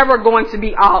it's never going to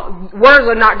be all, words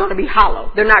are not going to be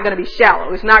hollow. They're not going to be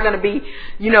shallow. It's not going to be,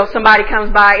 somebody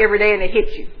comes by every day and they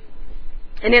hit you.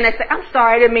 And then they say, I'm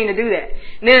sorry, I didn't mean to do that.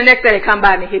 And then the next day they come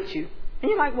by and they hit you. And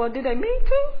you're like, well, did they mean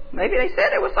to? Maybe they said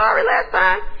they were sorry last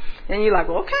time. And you're like,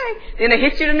 well, okay. Then they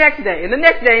hit you the next day. And the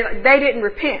next day, they didn't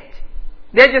repent.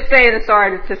 They're just saying they're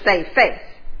sorry to save face.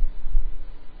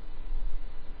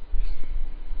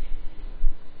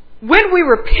 When we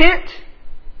repent,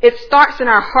 it starts in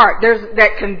our heart. There's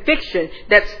that conviction,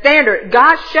 that standard.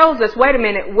 God shows us, wait a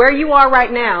minute, where you are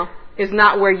right now is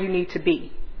not where you need to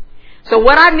be. So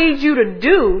what I need you to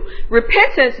do,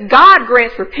 repentance, God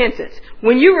grants repentance.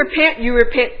 When you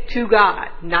repent to God,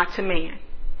 not to man.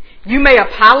 You may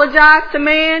apologize to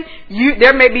man.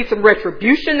 There may be some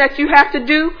retribution that you have to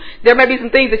do. There may be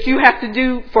some things that you have to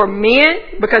do for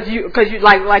men because you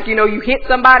hit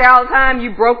somebody all the time.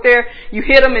 You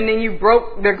hit them and then you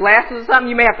broke their glasses or something.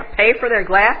 You may have to pay for their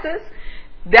glasses.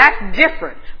 That's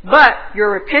different. But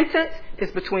your repentance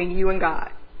is between you and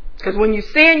God. Because when you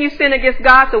sin against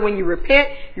God. So when you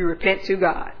repent to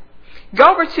God. Go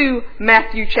over to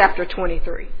Matthew chapter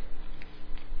 23.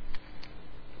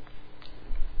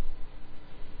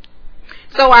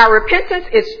 So our repentance,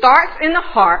 it starts in the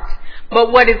heart,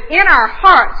 but what is in our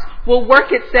hearts will work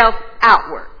itself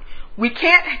outward. We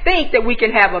can't think that we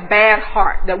can have a bad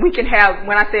heart, that we can have,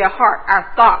 when I say a heart,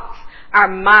 our thoughts, our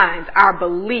minds, our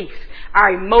beliefs, our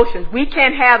emotions. We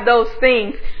can't have those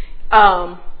things.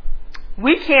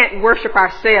 We can't worship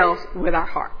ourselves with our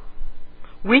heart.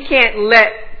 We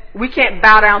can't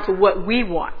bow down to what we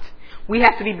want. We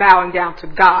have to be bowing down to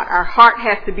God. Our heart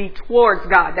has to be towards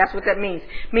God. That's what that means.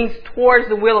 It means towards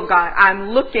the will of God.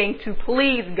 I'm looking to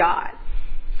please God.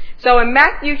 So in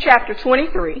Matthew chapter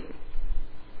 23,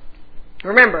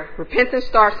 remember, repentance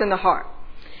starts in the heart.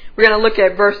 We're going to look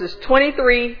at verses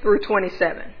 23 through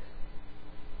 27.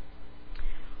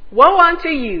 Woe unto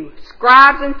you,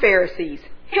 scribes and Pharisees,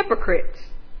 hypocrites!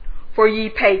 For ye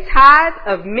pay tithe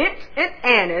of mint and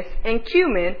anise and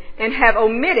cumin, and have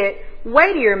omitted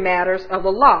weightier matters of the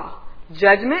law,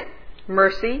 judgment,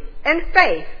 mercy, and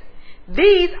faith.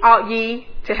 These ought ye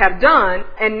to have done,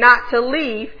 and not to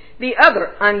leave the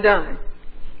other undone.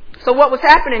 So what was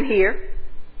happening here?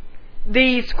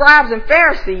 The scribes and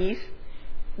Pharisees,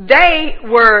 they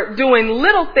were doing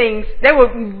little things. They were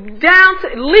down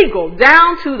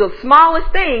to the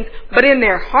smallest things, but in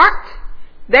their heart,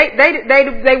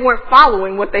 they weren't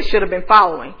following what they should have been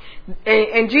following.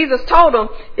 And Jesus told them,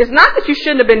 it's not that you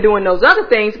shouldn't have been doing those other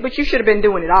things, but you should have been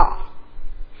doing it all.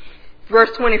 Verse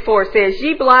 24 says,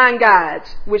 ye blind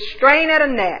guides, which strain at a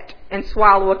gnat and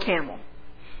swallow a camel.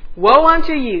 Woe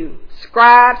unto you,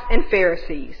 scribes and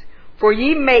Pharisees, for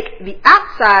ye make the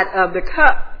outside of the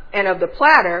cup and of the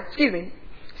platter,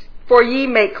 for ye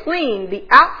make clean the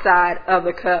outside of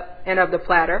the cup and of the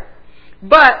platter,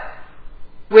 but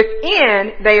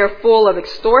within they are full of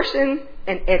extortion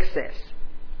and excess.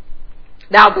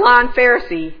 Thou blind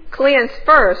Pharisee, cleanse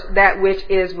first that which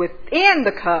is within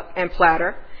the cup and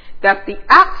platter, that the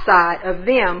outside of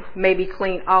them may be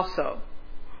clean also.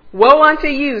 Woe unto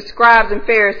you, scribes and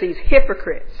Pharisees,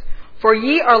 hypocrites! For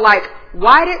ye are like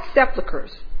whited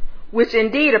sepulchres, which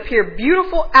indeed appear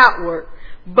beautiful outward,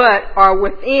 but are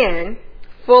within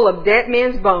full of dead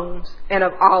men's bones and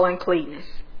of all uncleanness.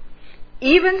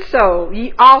 Even so,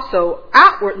 ye also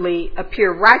outwardly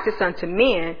appear righteous unto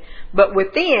men, but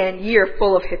within ye are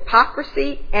full of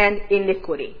hypocrisy and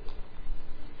iniquity.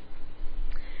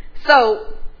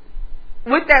 So,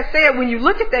 with that said, when you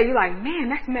look at that, you're like, man,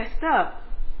 that's messed up.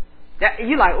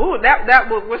 You're like, oh,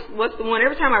 what's the one?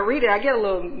 Every time I read it, I get a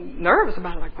little nervous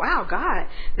about it. Like, wow, God.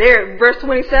 There, verse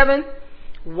 27,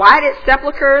 whited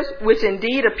sepulchres, which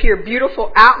indeed appear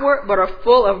beautiful outward, but are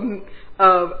full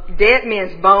of dead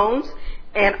men's bones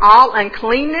and all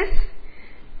uncleanness.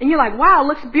 And you're like, wow, it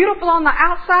looks beautiful on the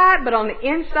outside, but on the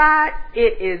inside,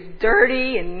 it is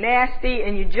dirty and nasty,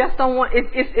 and you just don't want,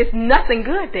 it's nothing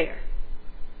good there.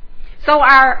 So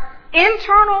our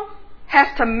internal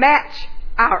has to match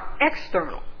our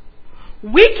external.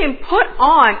 We can put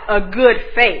on a good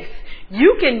face.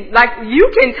 You can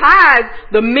tithe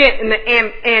the mint and the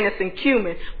anise and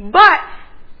cumin, but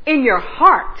in your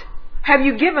heart, have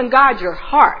you given God your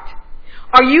heart?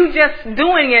 Are you just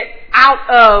doing it out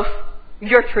of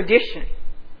your tradition?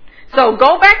 So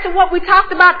go back to what we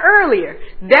talked about earlier.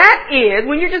 That is,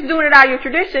 when you're just doing it out of your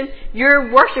tradition,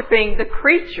 you're worshiping the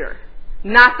creature,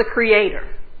 not the creator.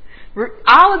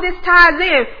 All of this ties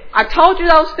in. I told you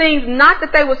those things, not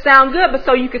that they would sound good, but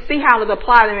so you could see how to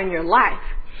apply them in your life.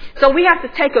 So we have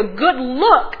to take a good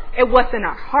look at what's in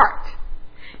our heart.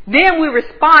 Then we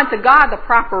respond to God the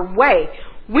proper way.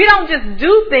 We don't just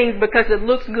do things because it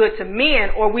looks good to men,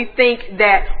 or we think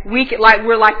that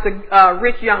we're like the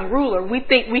rich young ruler. We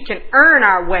think we can earn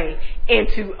our way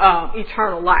into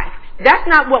eternal life. That's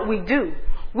not what we do.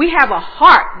 We have a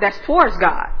heart that's towards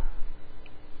God.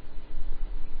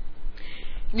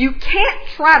 You can't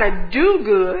try to do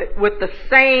good with the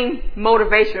same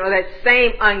motivation or that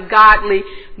same ungodly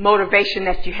motivation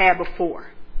that you had before.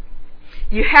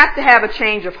 You have to have a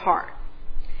change of heart.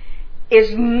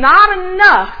 It's not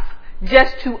enough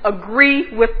just to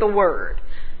agree with the word.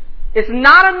 It's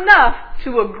not enough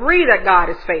to agree that God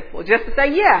is faithful. Just to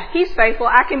say, yeah, He's faithful.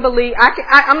 I can believe.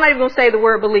 I'm not even going to say the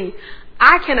word believe.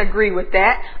 I can agree with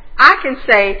that. I can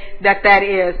say that that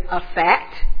is a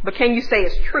fact. But can you say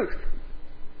it's truth?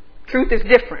 Truth is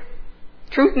different.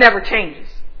 Truth never changes.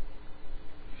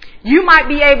 You might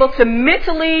be able to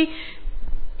mentally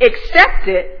accept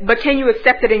it, but can you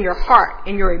accept it in your heart,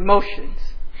 in your emotions?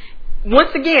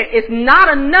 Once again, it's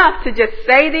not enough to just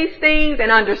say these things and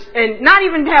not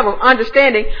even have an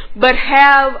understanding, but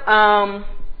have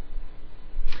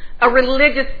a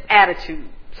religious attitude.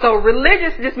 So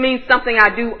religious just means something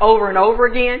I do over and over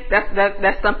again.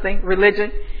 That's something,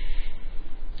 religion.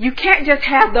 You can't just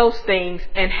have those things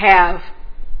and have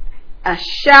a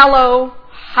shallow,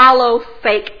 hollow,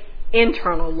 fake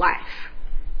internal life.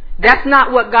 That's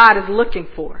not what God is looking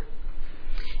for.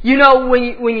 You know, when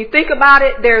you think about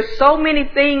it, there's so many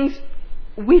things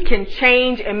we can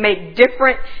change and make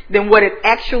different than what it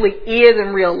actually is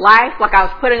in real life. Like I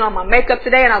was putting on my makeup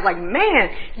today and I was like,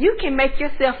 man, you can make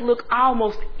yourself look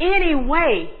almost any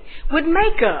way with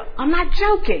makeup. I'm not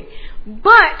joking.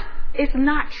 But it's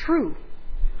not true.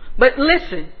 But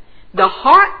listen, your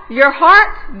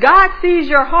heart, God sees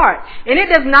your heart. And it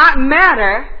does not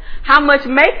matter how much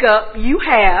makeup you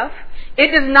have.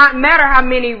 It does not matter how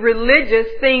many religious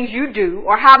things you do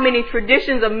or how many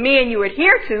traditions of men you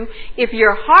adhere to. If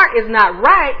your heart is not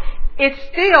right, it's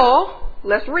still,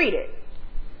 let's read it.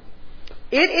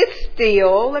 It is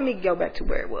still, let me go back to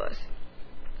where it was.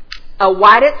 A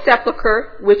whited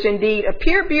sepulchre, which indeed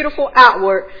appear beautiful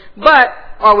outward, but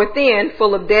are within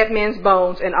full of dead men's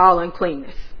bones and all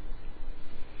uncleanness.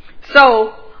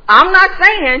 So, I'm not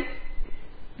saying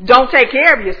don't take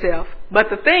care of yourself, but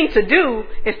the thing to do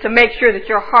is to make sure that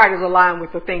your heart is aligned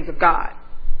with the things of God.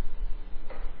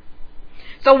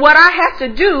 So what I have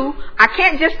to do, I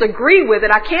can't just agree with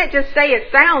it. I can't just say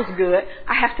it sounds good.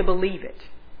 I have to believe it.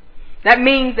 That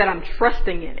means that I'm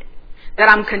trusting in it. That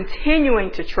I'm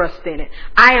continuing to trust in it.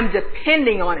 I am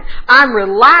depending on it. I'm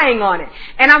relying on it.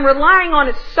 And I'm relying on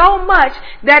it so much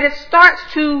that it starts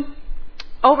to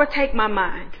overtake my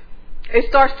mind. It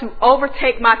starts to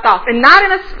overtake my thoughts. And not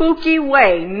in a spooky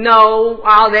way. No,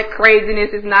 all that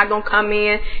craziness is not going to come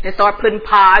in and start putting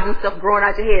pods and stuff growing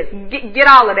out your head. Get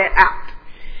all of that out.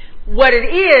 What it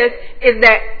is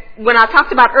that when I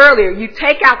talked about earlier, you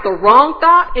take out the wrong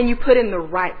thought and you put in the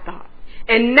right thought.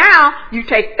 And now you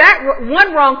take that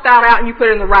one wrong thought out and you put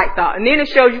in the right thought. And then it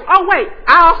shows you, oh wait,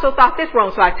 I also thought this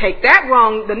wrong. So I take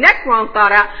the next wrong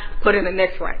thought out, put in the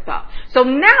next right thought. So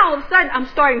now all of a sudden I'm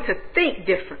starting to think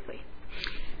differently.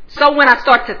 So when I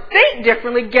start to think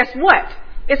differently, guess what?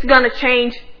 It's going to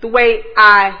change the way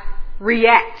I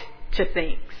react to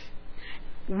things.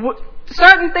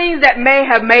 Certain things that may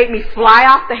have made me fly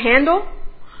off the handle,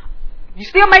 You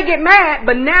still may get mad,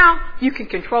 but now you can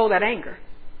control that anger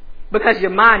because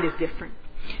your mind is different.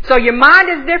 So your mind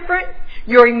is different.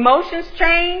 Your emotions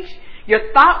change.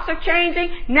 Your thoughts are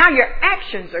changing. Now your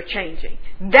actions are changing.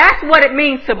 That's what it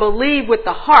means to believe with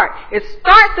the heart. It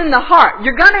starts in the heart.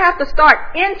 You're going to have to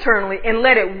start internally and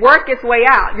let it work its way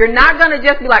out. You're not going to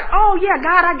just be like, oh yeah,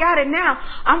 God, I got it now.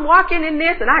 I'm walking in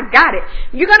this and I got it.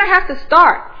 You're going to have to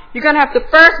start. You're going to have to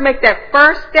first make that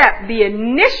first step, the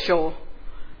initial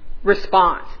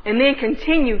response, and then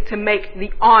continue to make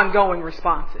the ongoing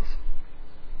responses.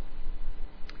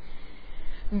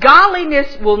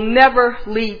 Godliness will never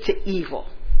lead to evil.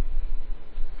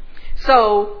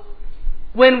 So,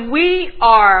 when we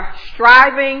are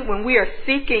striving, when we are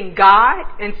seeking God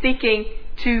and seeking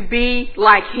to be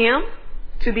like Him,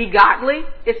 to be godly,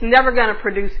 it's never going to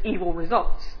produce evil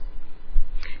results.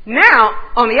 Now,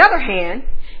 on the other hand,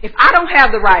 if I don't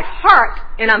have the right heart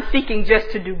and I'm seeking just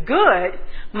to do good,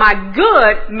 my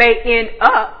good may end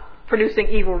up producing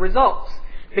evil results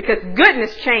because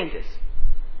goodness changes.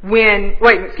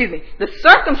 The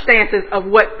circumstances of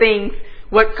what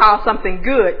cause something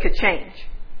good could change.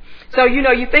 So,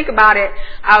 you think about it.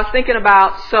 I was thinking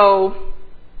about,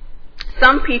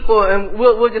 some people, and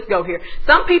we'll just go here.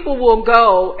 Some people will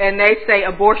go and they say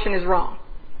abortion is wrong.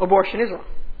 Abortion is wrong.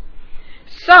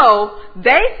 So,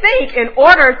 they think in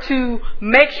order to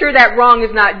make sure that wrong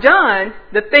is not done,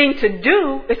 the thing to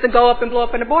do is to go up and blow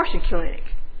up an abortion clinic.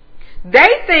 They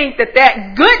think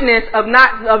that goodness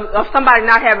of somebody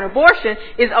not having an abortion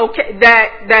is okay,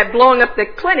 that blowing up the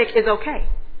clinic is okay.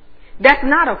 That's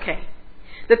not okay.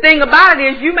 The thing about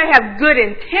it is you may have good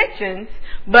intentions,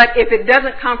 but if it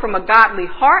doesn't come from a godly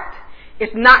heart,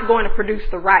 it's not going to produce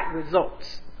the right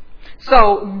results.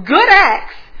 So good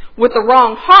acts with the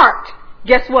wrong heart,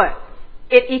 guess what?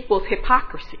 It equals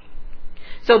hypocrisy.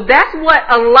 So that's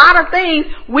what a lot of things,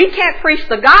 we can't preach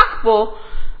the gospel.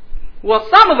 Well,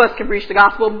 some of us can preach the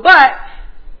gospel, but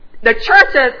the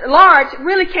church at large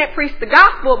really can't preach the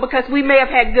gospel because we may have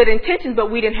had good intentions, but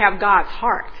we didn't have God's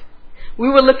heart. We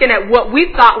were looking at what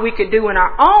we thought we could do in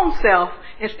our own self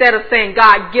instead of saying,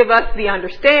 God, give us the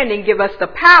understanding, give us the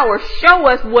power, show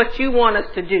us what you want us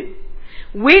to do.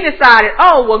 We decided,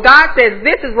 God says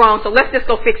this is wrong, so let's just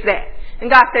go fix that.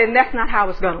 And God said, that's not how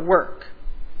it's going to work.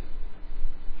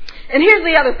 And here's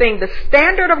the other thing. The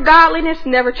standard of godliness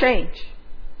never changed.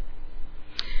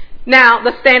 Now,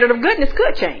 the standard of goodness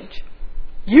could change.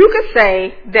 You could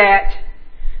say that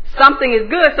something is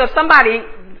good, so if somebody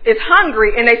is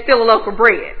hungry and they steal a loaf of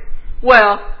bread,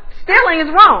 well, stealing is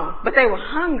wrong, but they were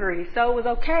hungry, so it was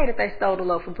okay that they stole the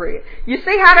loaf of bread. You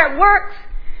see how that works?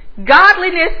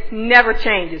 Godliness never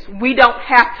changes. We don't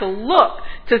have to look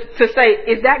to say,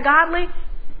 is that godly?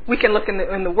 We can look in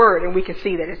the Word and we can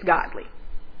see that it's godly.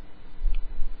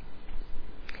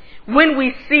 When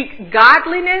we seek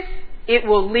godliness, it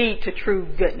will lead to true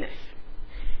goodness.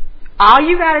 All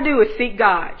you got to do is seek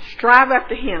God, strive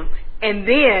after Him, and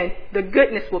then the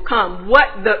goodness will come.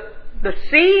 What the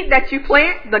seed that you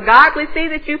plant, the godly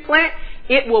seed that you plant,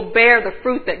 it will bear the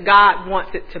fruit that God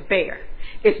wants it to bear.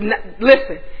 It's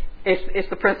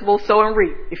the principle of sow and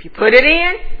reap. If you put it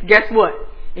in, guess what?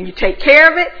 And you take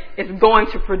care of it, it's going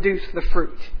to produce the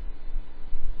fruit.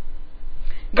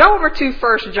 Go over to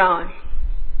 1 John.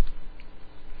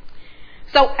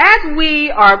 So as we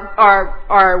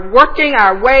are working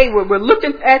our way, we're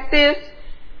looking at this,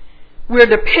 we're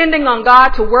depending on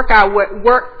God to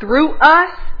work through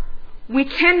us. We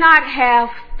cannot have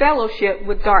fellowship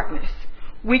with darkness.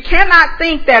 We cannot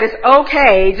think that it's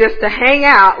okay just to hang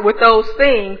out with those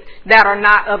things that are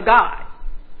not of God.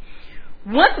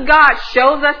 Once God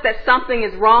shows us that something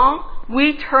is wrong,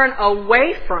 we turn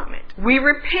away from it. We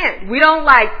repent. We don't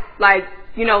like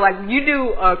you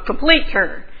do a complete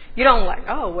turn. You don't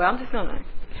I'm just going to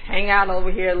hang out over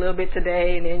here a little bit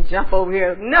today and then jump over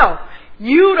here. No,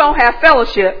 you don't have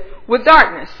fellowship with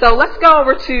darkness. So let's go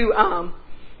over to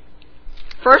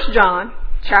 1 John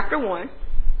chapter 1.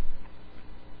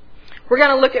 We're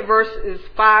going to look at verses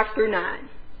 5 through 9.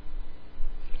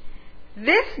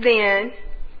 This then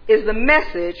is the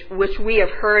message which we have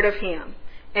heard of Him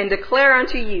and declare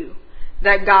unto you,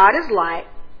 that God is light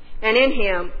and in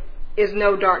Him is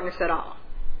no darkness at all.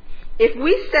 If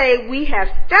we say we have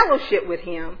fellowship with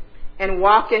Him and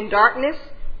walk in darkness,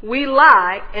 we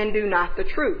lie and do not the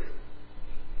truth.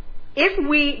 If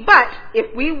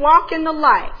we walk in the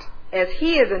light as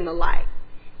He is in the light,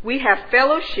 we have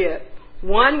fellowship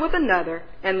one with another,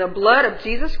 and the blood of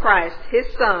Jesus Christ, His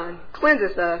Son,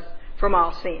 cleanses us from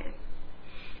all sin.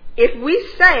 If we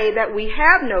say that we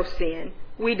have no sin,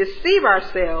 we deceive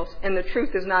ourselves and the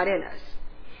truth is not in us.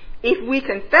 If we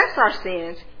confess our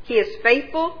sins, He is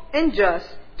faithful and just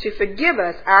to forgive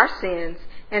us our sins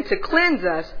and to cleanse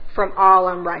us from all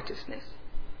unrighteousness.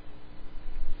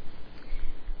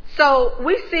 So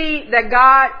we see that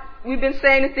God, we've been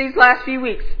saying it these last few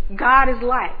weeks, God is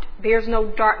light. There's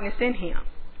no darkness in him.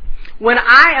 When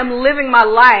I am living my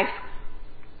life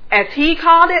as he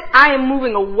called it, I am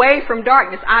moving away from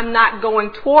darkness. I'm not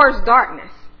going towards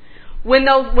darkness. When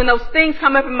those things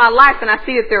come up in my life and I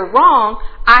see that they're wrong,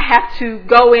 I have to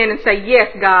go in and say,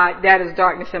 yes, God, that is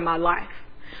darkness in my life.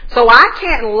 So I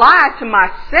can't lie to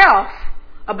myself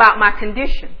about my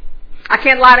condition. I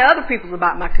can't lie to other people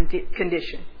about my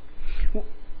condition.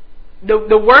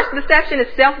 The worst deception is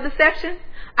self-deception.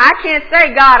 I can't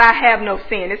say, God, I have no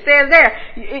sin. It says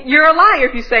there, you're a liar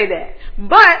if you say that.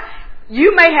 But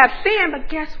you may have sin, but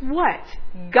guess what?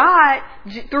 God,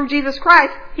 through Jesus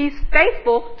Christ, he's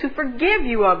faithful to forgive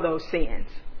you of those sins.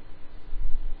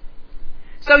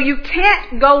 So you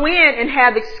can't go in and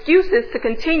have excuses to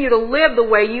continue to live the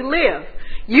way you live.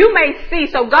 You may see,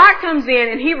 so God comes in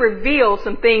and he reveals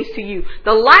some things to you.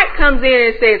 The light comes in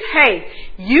and says, hey,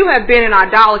 you have been in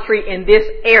idolatry in this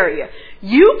area.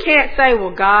 You can't say,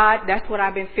 well, God, that's what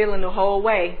I've been feeling the whole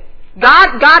way.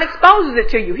 God exposes it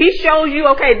to you. He shows you,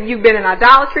 okay, you've been in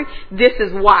idolatry. This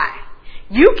is why.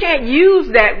 You can't use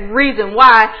that reason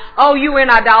why, oh, you were in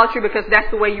idolatry because that's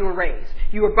the way you were raised.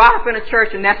 You were brought up in a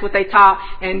church and that's what they taught,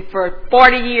 and for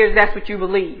 40 years that's what you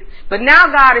believe. But now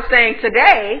God is saying,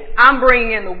 today, I'm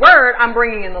bringing in the word, I'm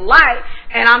bringing in the light,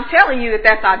 and I'm telling you that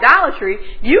that's idolatry.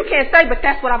 You can't say, but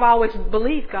that's what I've always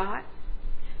believed, God.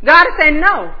 God is saying,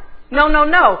 no.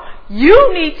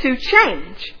 You need to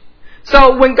change.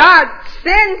 So when God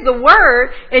sends the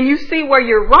word and you see where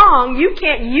you're wrong, you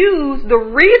can't use the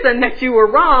reason that you were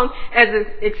wrong as an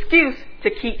excuse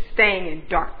to keep staying in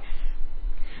darkness.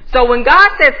 So when God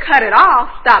says cut it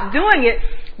off, stop doing it,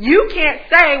 you can't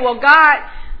say, well, God,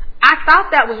 I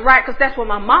thought that was right because that's what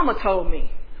my mama told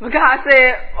me. But God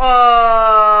said,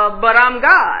 but I'm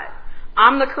God.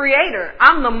 I'm the creator.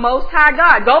 I'm the most high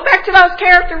God. Go back to those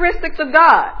characteristics of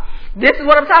God. This is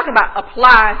what I'm talking about.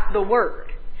 Apply the word.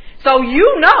 So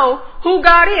you know who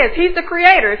God is. He's the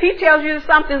creator. If he tells you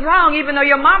something's wrong, even though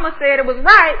your mama said it was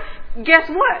right, guess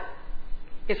what?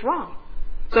 It's wrong.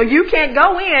 So you can't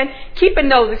go in keeping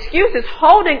those excuses,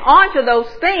 holding on to those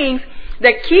things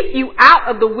that keep you out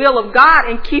of the will of God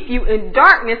and keep you in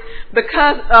darkness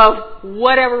because of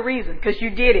whatever reason. Because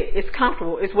you did it. It's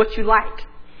comfortable. It's what you like.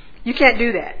 You can't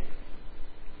do that.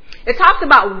 It talks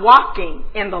about walking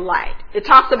in the light. It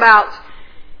talks about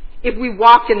if we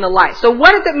walk in the light. So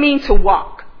what does it mean to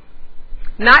walk?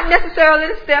 Not necessarily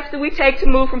the steps that we take to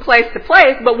move from place to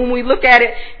place, but when we look at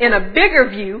it in a bigger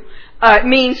view, it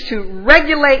means to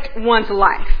regulate one's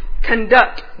life,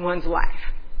 conduct one's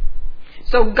life.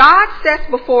 So God sets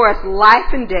before us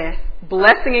life and death,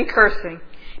 blessing and cursing.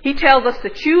 He tells us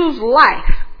to choose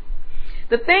life.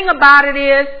 The thing about it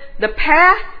is the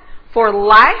path for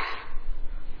life,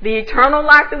 the eternal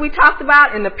life that we talked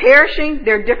about, and the perishing,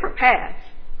 they're different paths.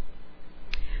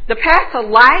 The path to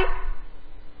life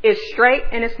is straight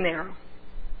and it's narrow.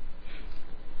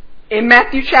 In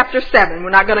Matthew chapter 7,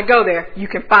 we're not going to go there, you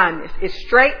can find this. It's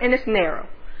straight and it's narrow.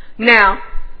 Now,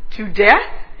 to death,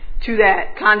 to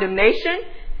that condemnation,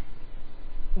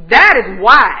 that is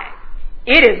wide.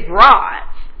 It is broad.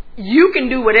 You can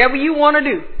do whatever you want to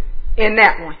do in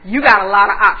that one. You got a lot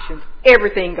of options.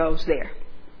 Everything goes there.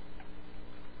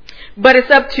 But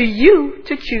it's up to you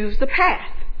to choose the path.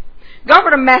 Go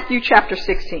over to Matthew chapter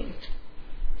 16.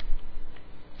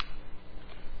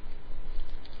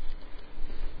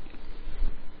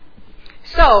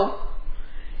 So,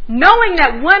 knowing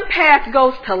that one path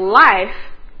goes to life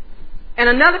and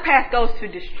another path goes to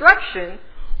destruction,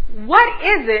 what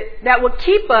is it that would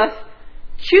keep us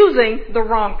choosing the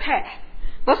wrong path?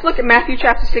 Let's look at Matthew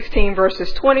chapter 16,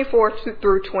 verses 24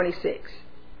 through 26.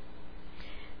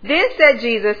 Then said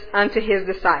Jesus unto his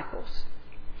disciples,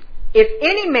 if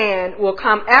any man will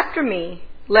come after me,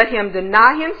 let him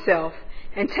deny himself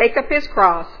and take up his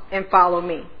cross and follow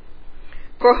me.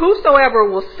 For whosoever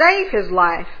will save his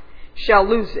life shall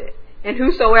lose it, and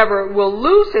whosoever will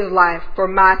lose his life for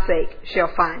my sake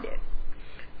shall find it.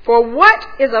 For what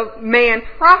is a man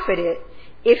profited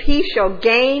if he shall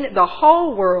gain the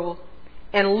whole world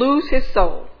and lose his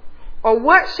soul? Or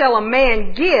what shall a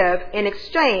man give in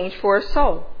exchange for his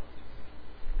soul?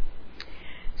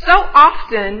 So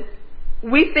often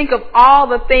we think of all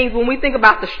the things, when we think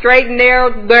about the straight and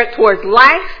narrow towards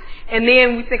life, and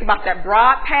then we think about that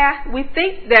broad path, we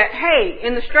think that, hey,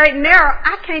 in the straight and narrow,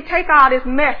 I can't take all this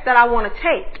mess that I want to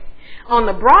take. On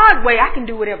the broad way, I can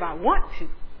do whatever I want to.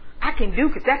 I can do,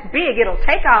 because that's big. It'll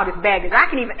take all this baggage. I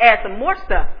can even add some more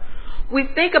stuff. We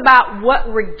think about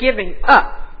what we're giving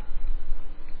up.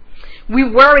 We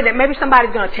worry that maybe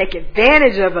somebody's going to take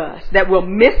advantage of us, that we'll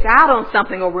miss out on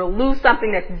something or we'll lose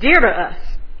something that's dear to us.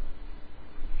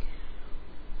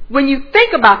 When you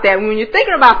think about that, when you're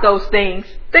thinking about those things,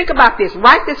 think about this.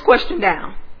 Write this question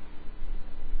down.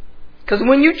 Because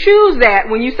when you choose that,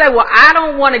 when you say, well, I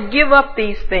don't want to give up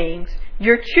these things,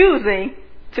 you're choosing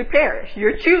to perish.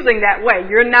 You're choosing that way.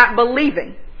 You're not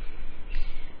believing.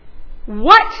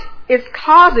 What is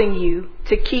causing you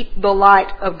to keep the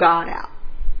light of God out?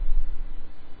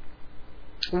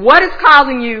 What is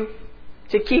causing you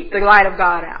to keep the light of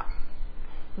God out?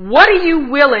 What are you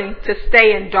willing to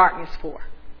stay in darkness for?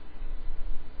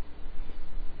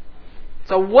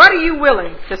 So what are you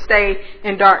willing to stay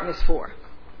in darkness for?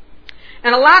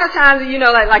 And a lot of times,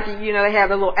 they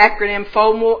have a little acronym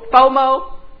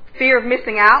FOMO, fear of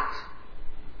missing out.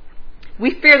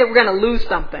 We fear that we're going to lose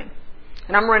something.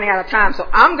 And I'm running out of time, so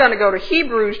I'm going to go to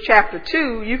Hebrews chapter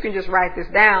 2. You can just write this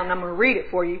down, and I'm going to read it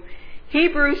for you.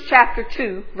 Hebrews chapter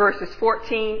 2, verses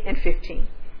 14 and 15.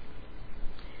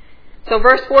 So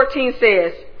verse 14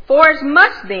 says, "For as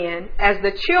much then as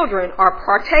the children are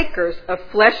partakers of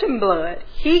flesh and blood,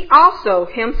 he also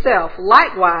himself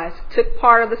likewise took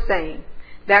part of the same,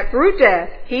 that through death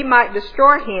he might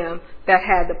destroy him that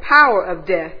had the power of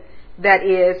death, that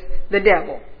is, the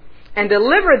devil, and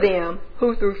deliver them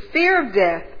who through fear of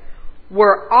death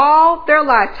were all their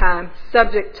lifetime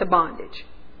subject to bondage."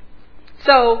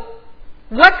 So,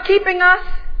 what's keeping us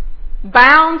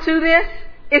bound to this?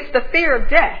 It's the fear of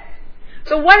death.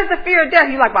 So what is the fear of death?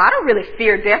 You're like, well, I don't really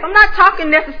fear death. I'm not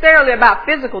talking necessarily about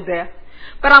physical death,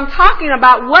 but I'm talking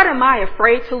about what am I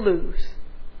afraid to lose?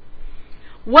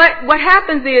 What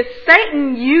happens is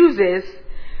Satan uses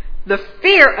the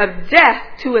fear of death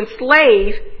to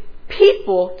enslave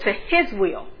people to his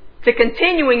will, to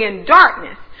continuing in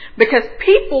darkness, because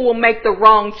people will make the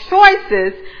wrong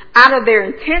choices out of their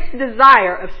intense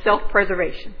desire of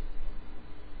self-preservation.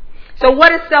 So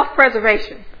what is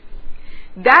self-preservation?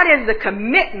 That is the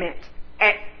commitment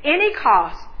at any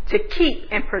cost to keep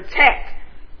and protect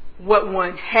what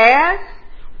one has,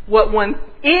 what one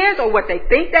is or what they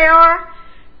think they are,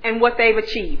 and what they've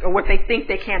achieved or what they think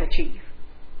they can achieve.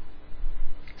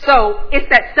 So it's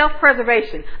that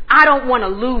self-preservation. I don't want to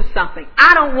lose something.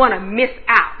 I don't want to miss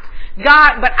out.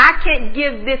 God, but I can't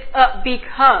give this up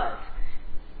because.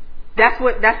 That's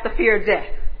the fear of death.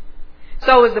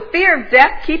 So is the fear of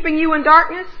death keeping you in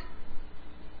darkness?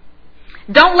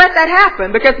 Don't let that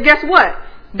happen, because guess what?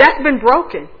 That's been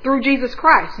broken through Jesus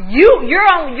Christ.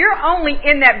 You're only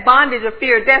in that bondage of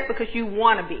fear of death because you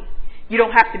want to be. You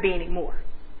don't have to be anymore.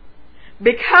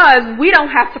 Because we don't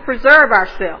have to preserve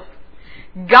ourselves.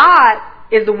 God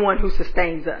is the one who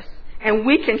sustains us, and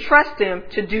we can trust Him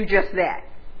to do just that.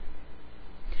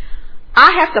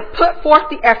 I have to put forth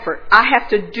the effort. I have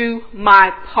to do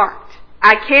my part.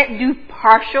 I can't do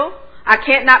partial. I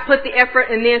can't not put the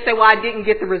effort and then say, well, I didn't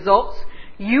get the results.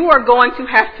 You are going to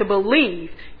have to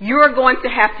believe. You are going to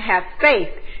have faith.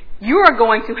 You are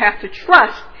going to have to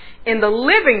trust in the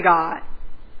living God.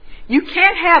 You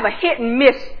can't have a hit and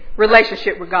miss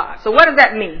relationship with God. So what does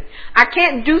that mean? I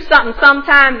can't do something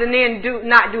sometimes and then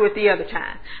not do it the other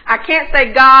time. I can't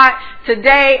say, God,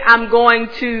 today I'm going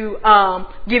to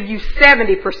give you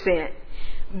 70%,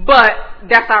 but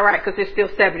that's all right because it's still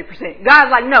 70%. God's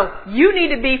like, no, you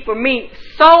need to be, for me,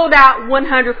 sold out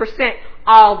 100%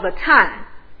 all the time.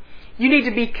 You need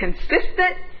to be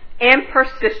consistent and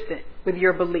persistent with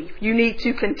your belief. You need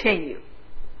to continue.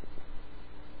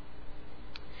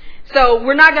 So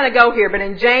we're not going to go here, but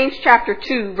in James chapter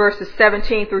 2, verses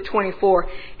 17 through 24,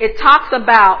 it talks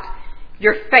about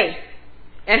your faith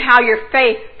and how your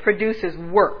faith produces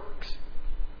works.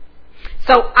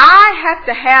 So I have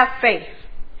to have faith.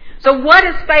 So what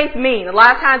does faith mean? A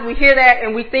lot of times we hear that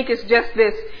and we think it's just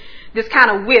this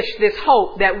kind of wish, this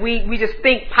hope that we just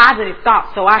think positive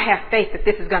thoughts. So I have faith that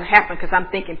this is going to happen because I'm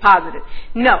thinking positive.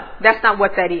 No, that's not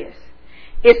what that is.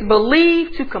 It's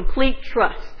believe to complete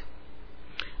trust.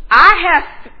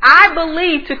 I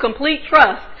believe to complete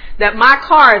trust that my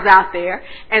car is out there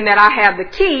and that I have the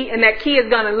key and that key is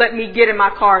going to let me get in my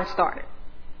car and start it.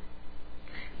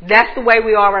 That's the way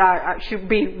we should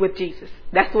be with Jesus.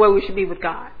 That's the way we should be with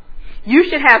God. You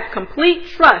should have complete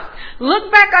trust.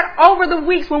 Look back over the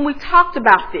weeks when we talked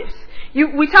about this.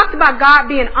 We talked about God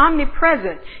being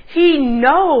omnipresent. He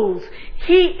knows.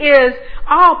 He is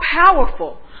all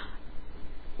powerful.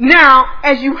 Now,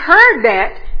 as you heard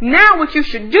that, now what you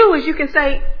should do is you can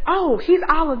say, oh, He's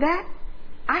all of that.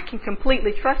 I can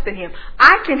completely trust in Him.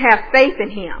 I can have faith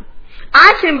in Him.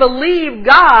 I can believe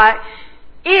God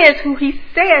is who He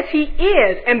says He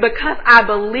is. And because I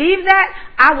believe that,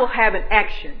 I will have an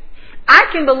action. I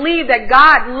can believe that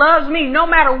God loves me no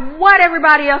matter what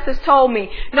everybody else has told me,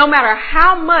 no matter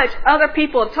how much other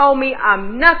people have told me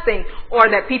I'm nothing, or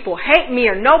that people hate me,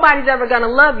 or nobody's ever going to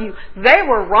love you. They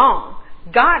were wrong.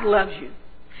 God loves you.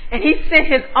 And He sent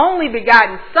His only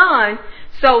begotten Son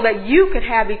so that you could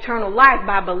have eternal life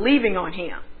by believing on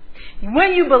Him.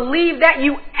 When you believe that,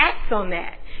 you act on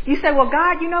that. You say, well,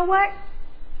 God, you know what?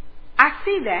 I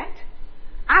see that.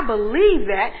 I believe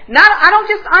that. I don't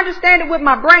just understand it with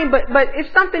my brain, but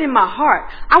it's something in my heart.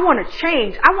 I want to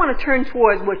change. I want to turn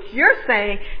towards what you're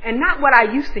saying and not what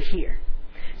I used to hear.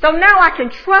 So now I can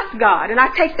trust God, and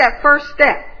I take that first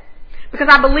step because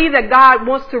I believe that God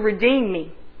wants to redeem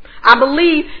me. I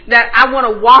believe that I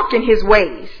want to walk in His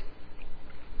ways.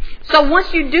 So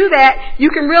once you do that, you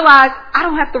can realize I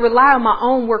don't have to rely on my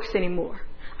own works anymore.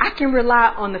 I can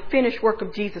rely on the finished work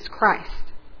of Jesus Christ.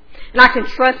 And I can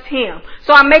trust Him.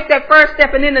 So I make that first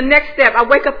step, and then the next step, I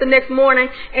wake up the next morning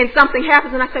and something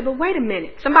happens and I say, but wait a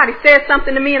minute. Somebody says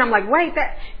something to me and I'm like, wait,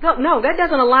 that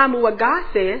doesn't align with what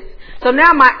God says. So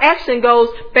now my action goes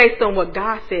based on what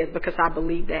God says because I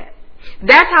believe that.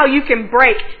 That's how you can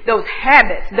break those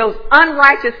habits, those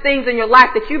unrighteous things in your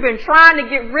life that you've been trying to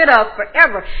get rid of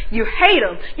forever. You hate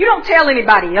them. You don't tell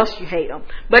anybody else you hate them.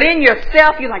 But in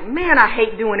yourself, you're like, man, I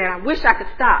hate doing it. I wish I could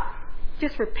stop.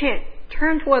 Just repent.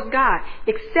 Turn towards God.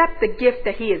 Accept the gift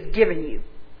that He has given you.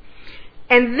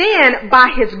 And then, by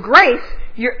His grace,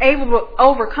 you're able to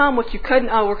overcome what you couldn't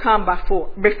overcome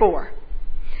before.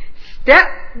 Step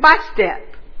by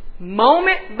step,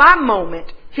 moment by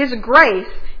moment, His grace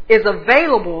is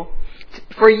available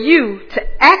for you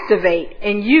to activate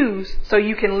and use so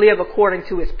you can live according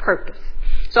to His purpose.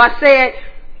 So I said,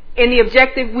 in the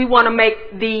objective, we want to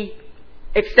make the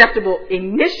acceptable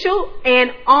initial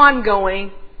and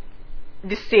ongoing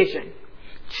decision,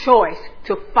 choice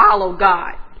to follow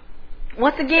God.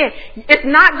 Once again, it's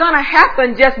not going to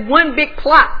happen just one big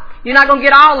plot. You're not going to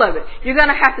get all of it. You're going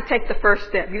to have to take the first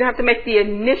step. You're going to have to make the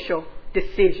initial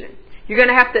decision. You're going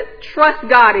to have to trust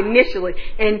God initially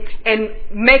and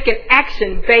make an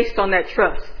action based on that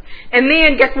trust. And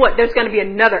then guess what? There's going to be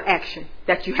another action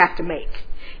that you have to make.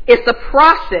 It's a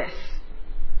process.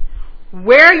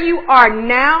 Where you are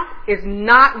now is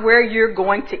not where you're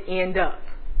going to end up.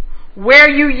 Where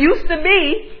you used to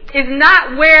be is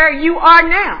not where you are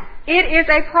now. It is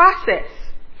a process.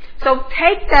 So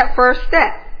take that first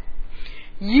step.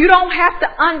 You don't have to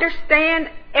understand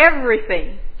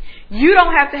everything. You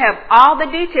don't have to have all the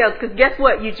details because guess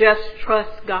what? You just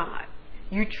trust God.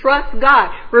 You trust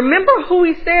God. Remember who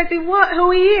He says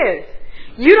who He is.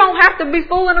 You don't have to be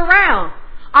fooling around.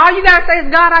 All you got to say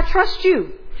is, God, I trust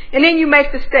you. And then you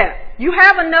make the step. You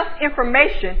have enough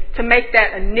information to make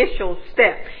that initial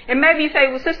step. And maybe you say,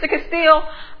 well, Sister Castile,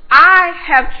 I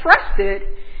have trusted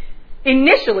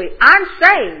initially. I'm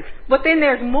saved. But then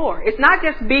there's more. It's not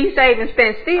just be saved and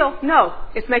stand still. No,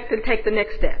 it's take the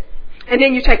next step. And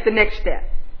then you take the next step.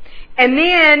 And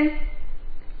then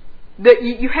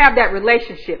you have that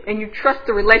relationship and you trust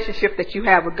the relationship that you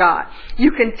have with God.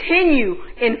 You continue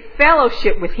in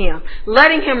fellowship with Him,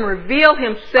 letting Him reveal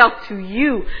Himself to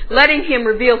you, letting Him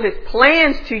reveal His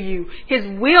plans to you, His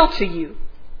will to you.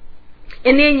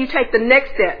 And then you take the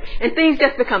next step and things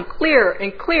just become clearer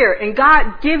and clearer and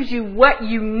God gives you what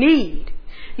you need.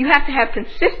 You have to have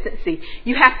consistency.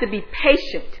 You have to be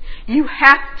patient. You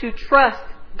have to trust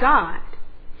God.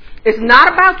 It's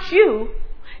not about you.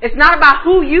 It's not about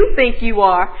who you think you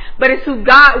are, but it's what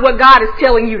God is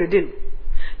telling you to do.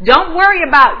 Don't worry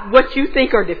about what you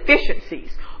think are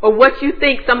deficiencies or what you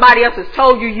think somebody else has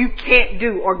told you can't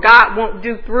do or God won't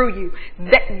do through you.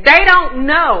 They don't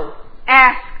know.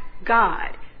 Ask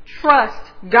God.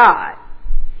 Trust God.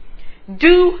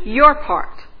 Do your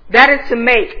part. That is to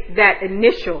make that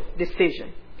initial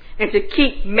decision. And to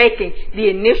keep making the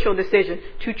initial decision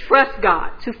to trust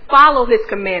God, to follow His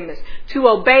commandments, to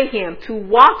obey Him, to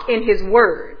walk in His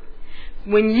word.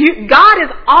 God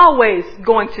is always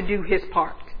going to do His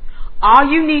part. All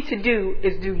you need to do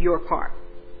is do your part.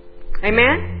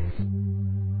 Amen?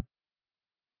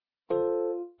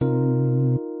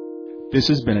 This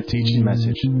has been a teaching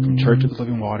message from Church of the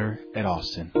Living Water at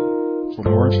Austin. For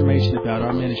more information about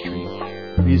our ministry,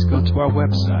 please go to our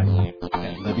website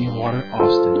at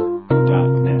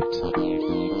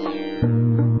livingwateraustin.net.